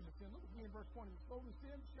happens to sin. Look at me in verse 20. The soul who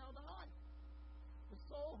sins shall die. The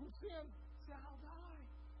soul who sins shall die.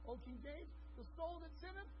 O King James, the soul that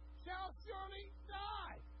sinneth shall surely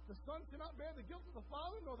die. The son cannot bear the guilt of the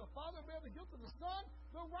father, nor the father bear the guilt of the son.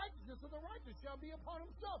 The righteousness of the righteous shall be upon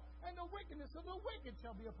himself, and the wickedness of the wicked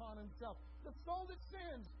shall be upon himself. The soul that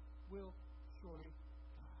sins will surely die.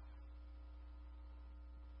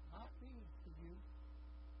 Not me for you,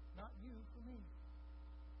 not you for me,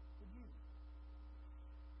 for you.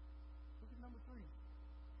 Look at number 3.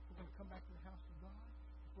 We're going to come back to the house of God.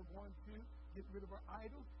 If we're going to get rid of our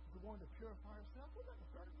idols, if we're going to purify ourselves, what about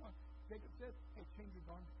the third one? Jacob says, hey, change your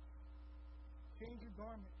garments. Change your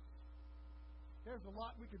garments. There's a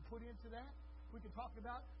lot we could put into that. We could talk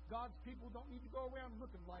about God's people don't need to go around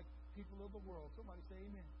looking like people of the world. Somebody say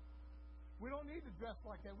amen. We don't need to dress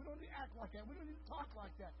like that. We don't need to act like that. We don't need to talk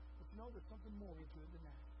like that. But you know, there's something more into it than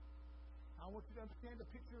that. I want you to understand the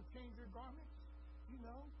picture of change your garments. You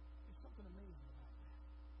know, there's something amazing about that.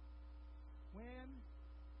 When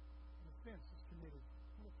an offense is committed,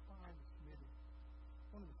 when a crime is committed,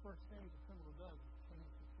 one of the first things a criminal does is change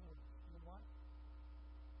his clothes. You know what?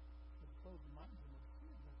 Because the clothes remind him of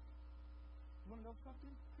sin, doesn't it? You want to know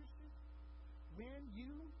something, Christian? When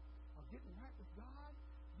you are getting right with God,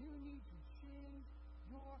 you need to change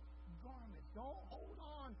your garments. Don't hold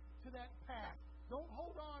on to that past. Don't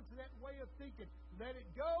hold on to that way of thinking. Let it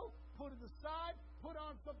go. Put it aside. Put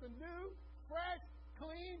on something new, fresh,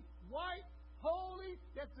 clean, white, holy,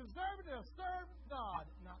 that's deserving to serve God,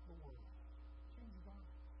 not the world. Change your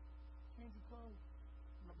garments. Change your clothes.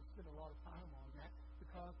 I'm not going to spend a lot of time on that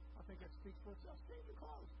because I think that speaks for itself. Change your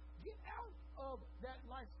clothes. Get out of that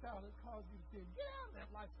lifestyle that causes you to sin. Get out of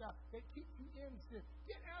that lifestyle that keeps you in sin.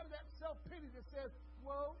 Get out of that self-pity that says,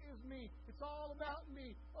 woe is me. It's all about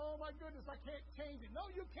me. Oh, my goodness, I can't change it. No,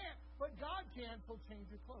 you can't, but God can, so change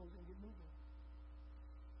your clothes and get moving.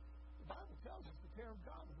 The Bible tells us the terror of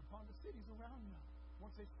God was upon the cities around them.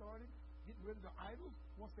 Once they started getting rid of their idols,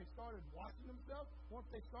 once they started washing themselves, once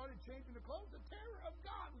they started changing their clothes, the terror of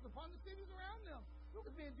God was upon the cities around them. Look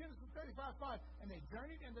at me in Genesis 35:5. And they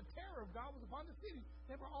journeyed, and the terror of God was upon the cities.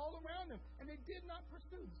 They were all around them, and they did not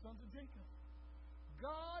pursue the sons of Jacob.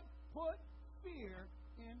 God put fear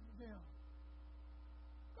in them.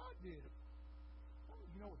 God did.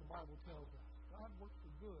 You know what the Bible tells us. God works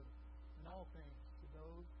for good in all things to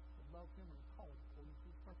those that love Him and are called according to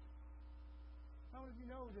His purpose. How many of you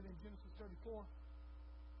know that in Genesis 34,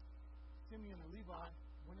 Simeon and Levi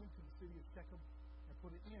went into the city of Shechem and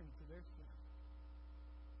put an end to their sin?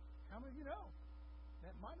 How many of you know?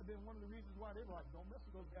 That might have been one of the reasons why they were like, don't mess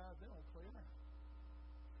with those guys, they don't play around.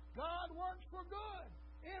 God works for good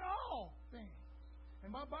in all things. And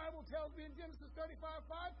my Bible tells me in Genesis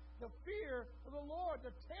 35:5, the fear of the Lord,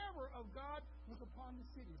 the terror of God was upon the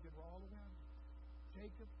cities that were all around him.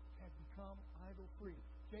 Jacob has become idol-free.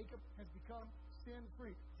 Jacob has become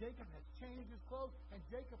sin-free. Jacob has changed his clothes, and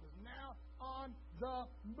Jacob is now on the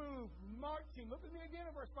move, marching. Look at me again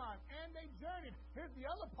in verse 5. And they journeyed. Here's the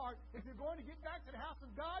other part. If you're going to get back to the house of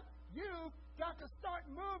God, you've got to start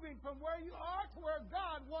moving from where you are to where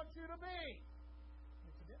God wants you to be.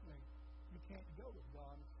 Incidentally, you can't go with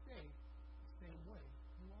God and stay the same way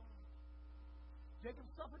you are. Jacob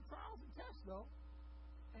suffered trials and tests, though,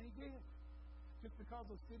 and he did. Just because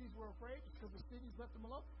those cities were afraid, just because the cities left them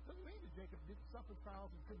alone, doesn't mean that Jacob didn't suffer trials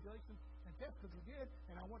and tribulations and tests, because he did.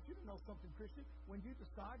 And I want you to know something, Christian. When you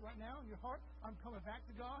decide right now in your heart, I'm coming back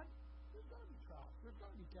to God, there's going to be trials. There's going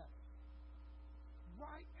to be tests.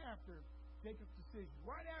 Right after Jacob's decision,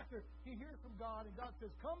 right after he hears from God, and God says,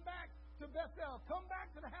 come back to Bethel. Come back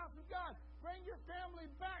to the house of God. Bring your family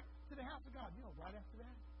back to the house of God. You know, right after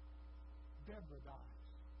that, Deborah dies.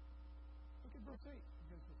 Look at verse 8 of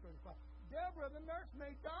Genesis 35. Deborah, the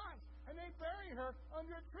nursemaid, dies, and they bury her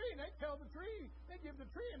under a tree. And they tell the tree, they give the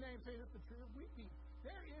tree a name, say it's the tree of weeping.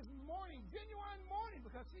 There is mourning, genuine mourning,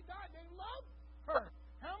 because she died. They love her.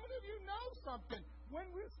 How many of you know something? When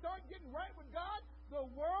we start getting right with God, the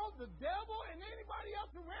world, the devil, and anybody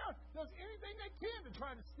else around does anything they can to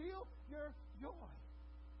try to steal your joy.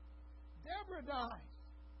 Deborah dies.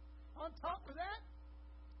 On top of that,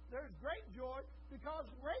 there's great joy because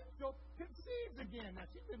Rachel conceives again. Now,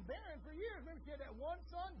 she's been barren for years. Remember, she had that one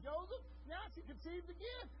son, Joseph. Now she conceives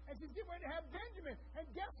again. And she's getting ready to have Benjamin. And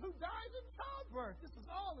guess who dies in childbirth? This is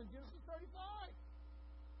all in Genesis 35.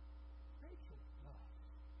 Rachel dies.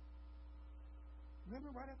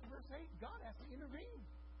 Remember, right after verse 8, God has to intervene.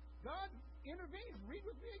 God intervenes. Read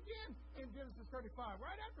with me again in Genesis 35.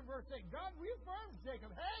 Right after verse 8, God reaffirms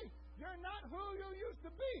Jacob, hey, you're not who you used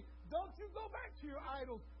to be. Don't you go back to your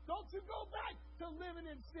idols. Don't you go back to living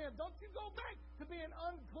in sin. Don't you go back to being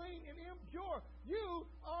unclean and impure. You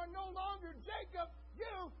are no longer Jacob.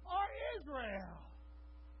 You are Israel.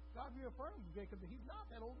 God reaffirms Jacob that he's not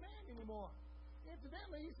that old man anymore.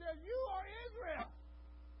 Incidentally, he says, you are Israel.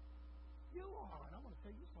 You are. And I want to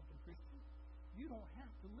tell you something, Christian. You don't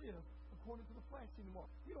have to live according to the flesh anymore.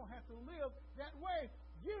 You don't have to live that way.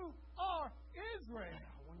 You are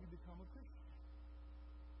Israel when you become a Christian.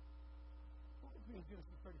 Look at me in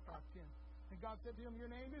Genesis 35:10. And God said to him, your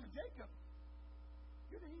name is Jacob.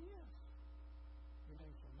 Here he is. Your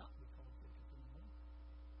name shall not be called Jacob anymore,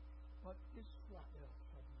 but Israel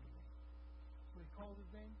shall be your name. So he called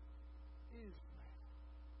his name Israel.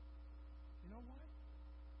 You know what?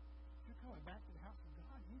 If you're coming back to the house of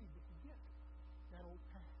God, you need to forget that old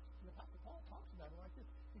past. The Apostle Paul talks about it like this.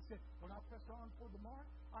 He said, when I press on for the mark,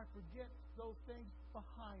 I forget those things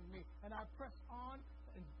behind me. And I press on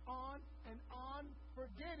and on and on,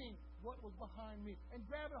 forgetting what was behind me. And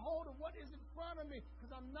grabbing hold of what is in front of me.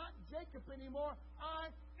 Because I'm not Jacob anymore.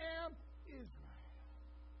 I am Israel.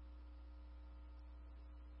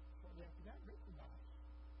 Shortly after that, Rachel dies.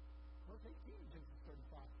 Verse 18 of Genesis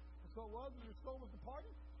 35. And so it was when her soul was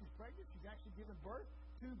departed. She's pregnant. She's actually given birth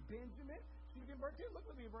to Benjamin. She's given birth to him. Look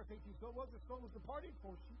with me in verse 18. So it was her soul was departed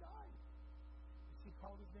before she died. And she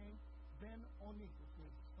called his name Ben-Oni, which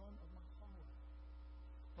means son of my sorrow.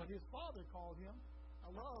 But his father called him.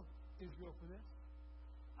 I love Israel for this.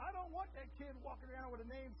 I don't want that kid walking around with a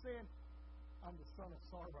name saying, I'm the son of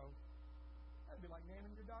sorrow. That'd be like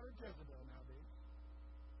naming your daughter Jezebel nowadays.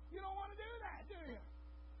 You don't want to do that, do you?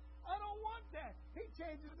 I don't want that. He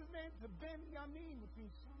changes his name to Ben-Yamin, which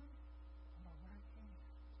means son on my right hand.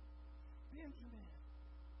 Benjamin.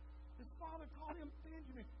 His father called him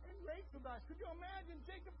Benjamin. And Rachel dies. Could you imagine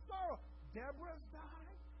Jacob's sorrow? Deborah's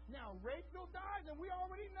died. Now Rachel dies, and we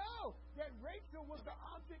already know that Rachel was the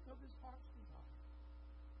object of his heart's desire.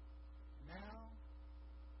 Now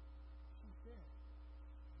she's dead.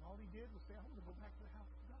 And all he did was say, I'm going to go back to the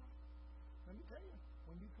house of God. Let me tell you,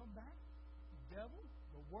 when you come back, the devil,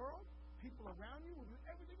 the world, people around you will do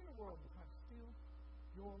everything in the world to try to steal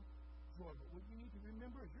your joy. But what you need to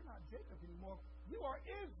remember is you're not Jacob anymore. You are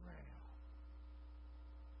Israel.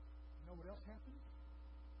 You know what else happens?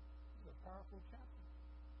 It's a powerful chapter.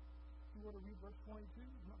 If you were to read verse 22,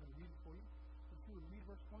 I'm not going to read it for you. If you were to read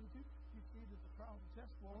verse 22, you see that the trials and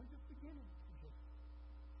tests were only just beginning for Jacob.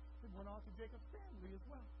 It went on to Jacob's family as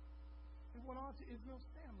well. It went on to Israel's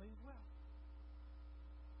family as well.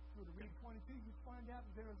 If you were to read 22, you find out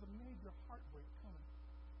that there is a major heartbreak coming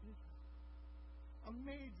to Israel. A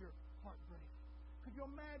major heartbreak. Could you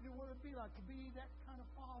imagine what it would be like to be that kind of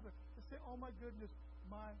father? To say, oh my goodness,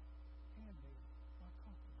 my handmaid, my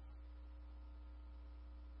concubine.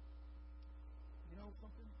 You know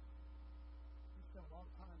something? We spent a lot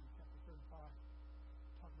of time in chapter 35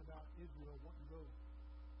 talking about Israel wanting to go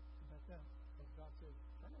to Bethel. But God says,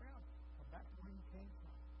 turn around, come back to where you came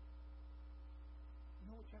from. You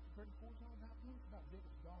know what chapter 34 is all about? It's about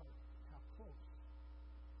Jacob's daughter, how close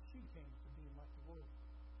she came to being like the world.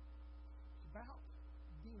 It's about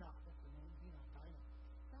Dinah. That's her name, Dinah.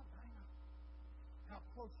 It's about Dinah. How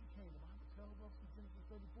close she came. The Bible tells us in Genesis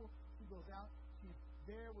 34, she goes out, she's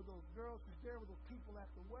there with those girls, she's there with those people at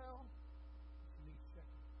the well. She meets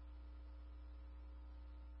Shechem.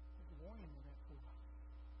 There's a warning in that for us.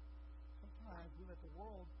 Sometimes we let the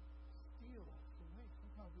world steal us away.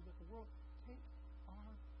 Sometimes we let the world take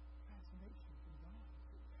our fascination from God.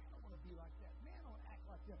 Man, I want to be like that. Man, I want to act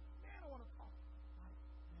like that. Man, I want to talk like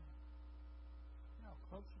that. You know how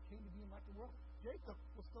close she came to being like the world? Jacob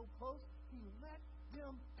was so close, he let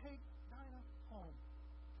them take Dinah home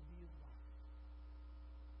to be his wife.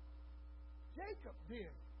 Jacob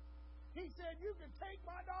did. He said, you can take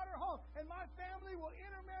my daughter home, and my family will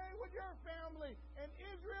intermarry with your family, and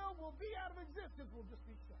Israel will be out of existence. We'll just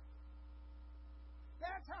be set.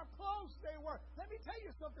 That's how close they were. Let me tell you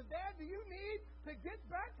something, Dad. Do you need to get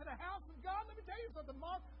back to the house of God? Let me tell you something,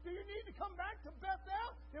 Mom. Do you need to come back to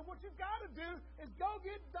Bethel? Then what you've got to do is go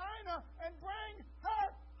get Dinah and bring her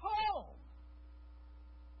home.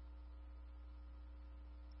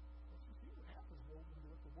 Well, you see what happens when you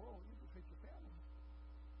let the world infiltrate your family.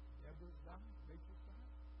 Deborah's died. Rachel's died.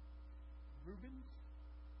 Reuben's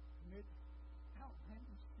commit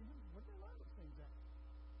outlandish sin. Where did they learn those things at?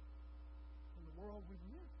 In the world we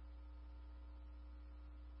live.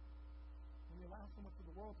 When you allow so much of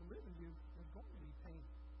the world to live in you, there's going to be pain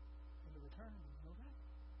in the return. You know that?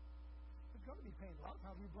 There's going to be pain. A lot of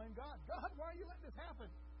times we blame God. God, why are you letting this happen?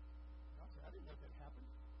 God said, I didn't let that happen.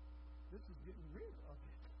 This is getting rid of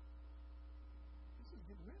it. This is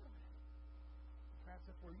getting rid of it. Perhaps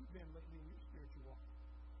that's where you've been lately in your spiritual walk.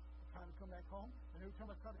 You're trying to come back home, and every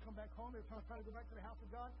time I try to come back home, every time I try to go back to the house of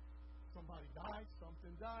God, somebody dies,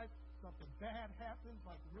 something dies, something bad happens,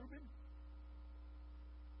 like Reuben.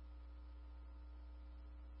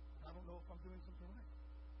 I don't know if I'm doing something right.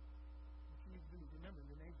 What you need to do is remember,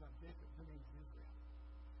 your name's not Jacob, your name's Israel.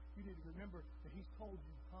 You need to remember that he's told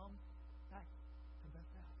you, come back to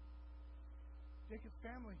Bethel. Jacob's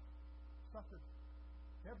family suffered.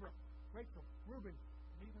 Deborah, Rachel, Reuben,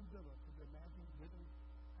 and even Bilhah. Could you imagine living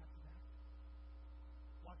after that?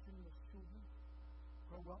 Watching those children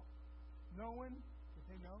grow up, knowing that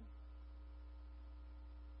they know.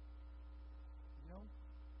 You know?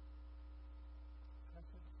 That's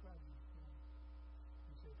what describes you.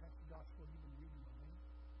 You say, Pastor Joshua, you've been reading my name.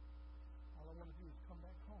 All I want to do is come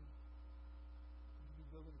back home. And be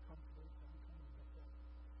willing to come today. So I'm coming to Bethel.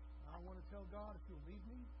 want to tell God, if He'll lead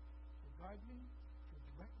me, He'll guide me, He'll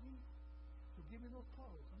direct me, He'll give me those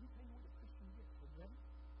clothes. Let me tell you what a Christian gets. Are you ready?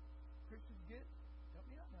 Christians get, help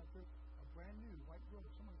me out now, a brand new white robe.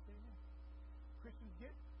 Somebody say amen. Christians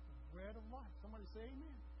get the bread of life. Somebody say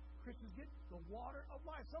amen. Christians get the water of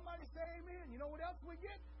life. Somebody say amen. You know what else we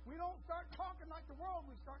get? We don't start talking like the world.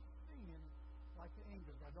 We start singing like the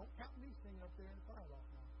angels. Now, don't count me singing up there in the firelight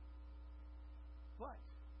now. But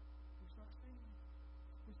we start singing.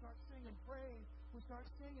 We start singing praise. We start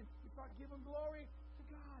singing. We start giving glory to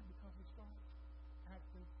God because we start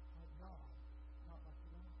acting like God, not like the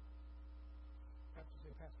world. Perhaps you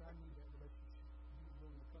say, Pastor, I need that relationship. You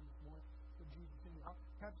willing to come this morning with Jesus in your heart?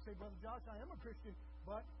 Perhaps you say, Brother Josh, I am a Christian,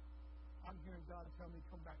 but I'm hearing God tell me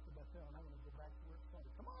come back to Bethel, and I want to go back to where it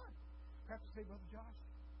started. Come on. Perhaps you say, Brother Josh,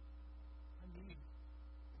 I need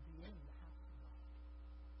to be in the house of God.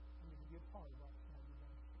 I need to be a part of God's family.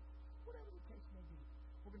 Whatever the case may be,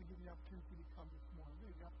 we're going to give you the opportunity to come this morning.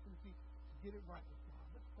 We're going to give you the opportunity to get it right with God.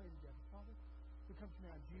 Let's pray together. Father, we come to you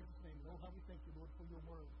now in Jesus' name. Lord, how we thank you, Lord, for your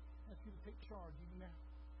word. I ask you to take charge even now.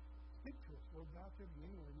 Speak to us, Lord God. If there's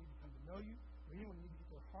anyone that needs to come to know you, or anyone that needs to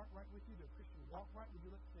get their heart right with you, their Christian walk right, would you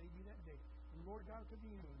let today be that day? And Lord God, if there's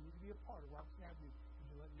anyone that needs to be a part of Robertson Avenue, would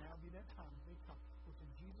you let now be that time as they come? For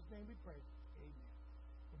in Jesus' name we pray. Amen.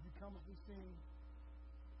 Would you come as we sing,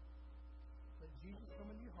 let Jesus come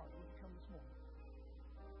into your heart? Would you come this morning?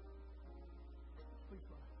 Please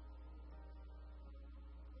pray.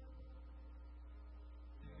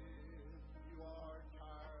 If you are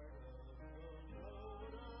tired of the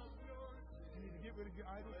load of your sin, You need to get rid of your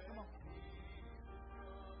idols? Come on.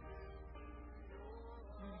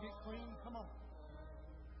 You need to get clean? Come on.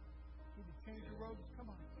 You need to change your robes? Come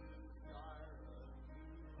on.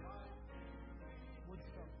 Would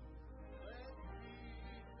you come?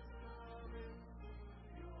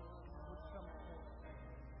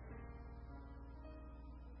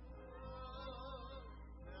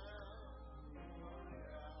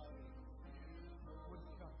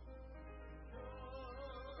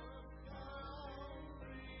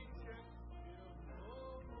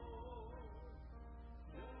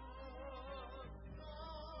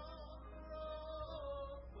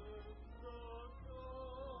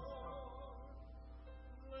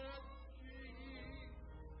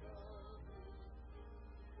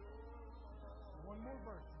 One more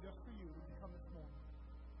verse just for you. Would you come this morning?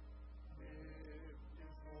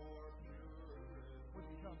 Would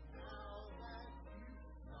you come?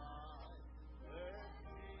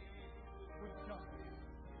 Would you come?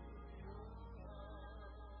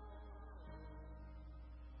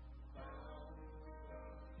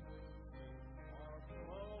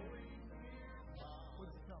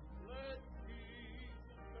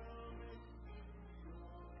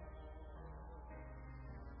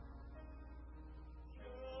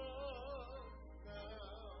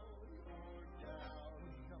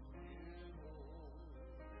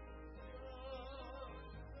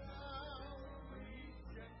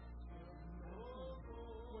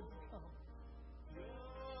 Would you come?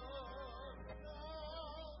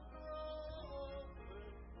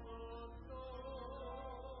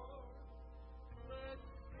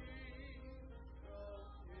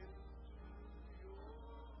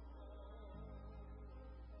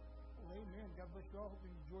 Amen. God bless you all. Hope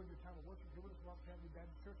you enjoyed your time of worship here with us at Robertson Avenue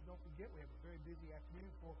Baptist Church. Don't forget, we have a very busy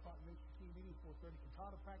afternoon, 4 o'clock ministry team meeting, 4:30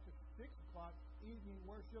 cantata practice, 6 o'clock evening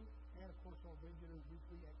worship, and of course our regular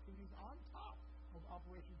weekly activities on top of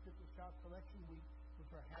Operation Christmas Child Collection Week,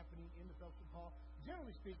 which are happening in the fellowship hall,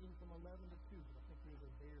 generally speaking, from 11 to 2, but I think there's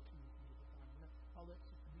a day or two at the time. And I'll let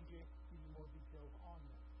Sister DJ give you more details on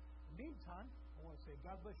that. In the meantime, I want to say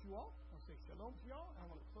God bless you all. I want to say shalom to y'all, and I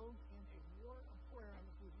want to close in a word of prayer. And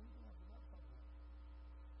if there's anything else I talk about,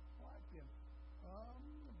 like him,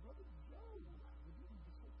 Brother Joe, would you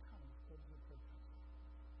be so kind to close your prayer?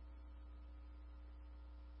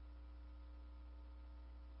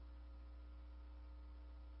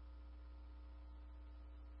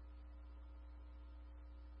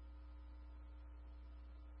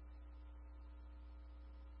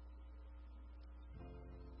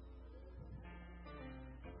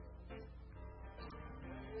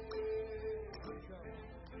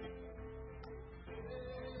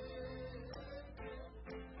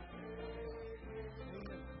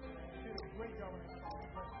 Great job.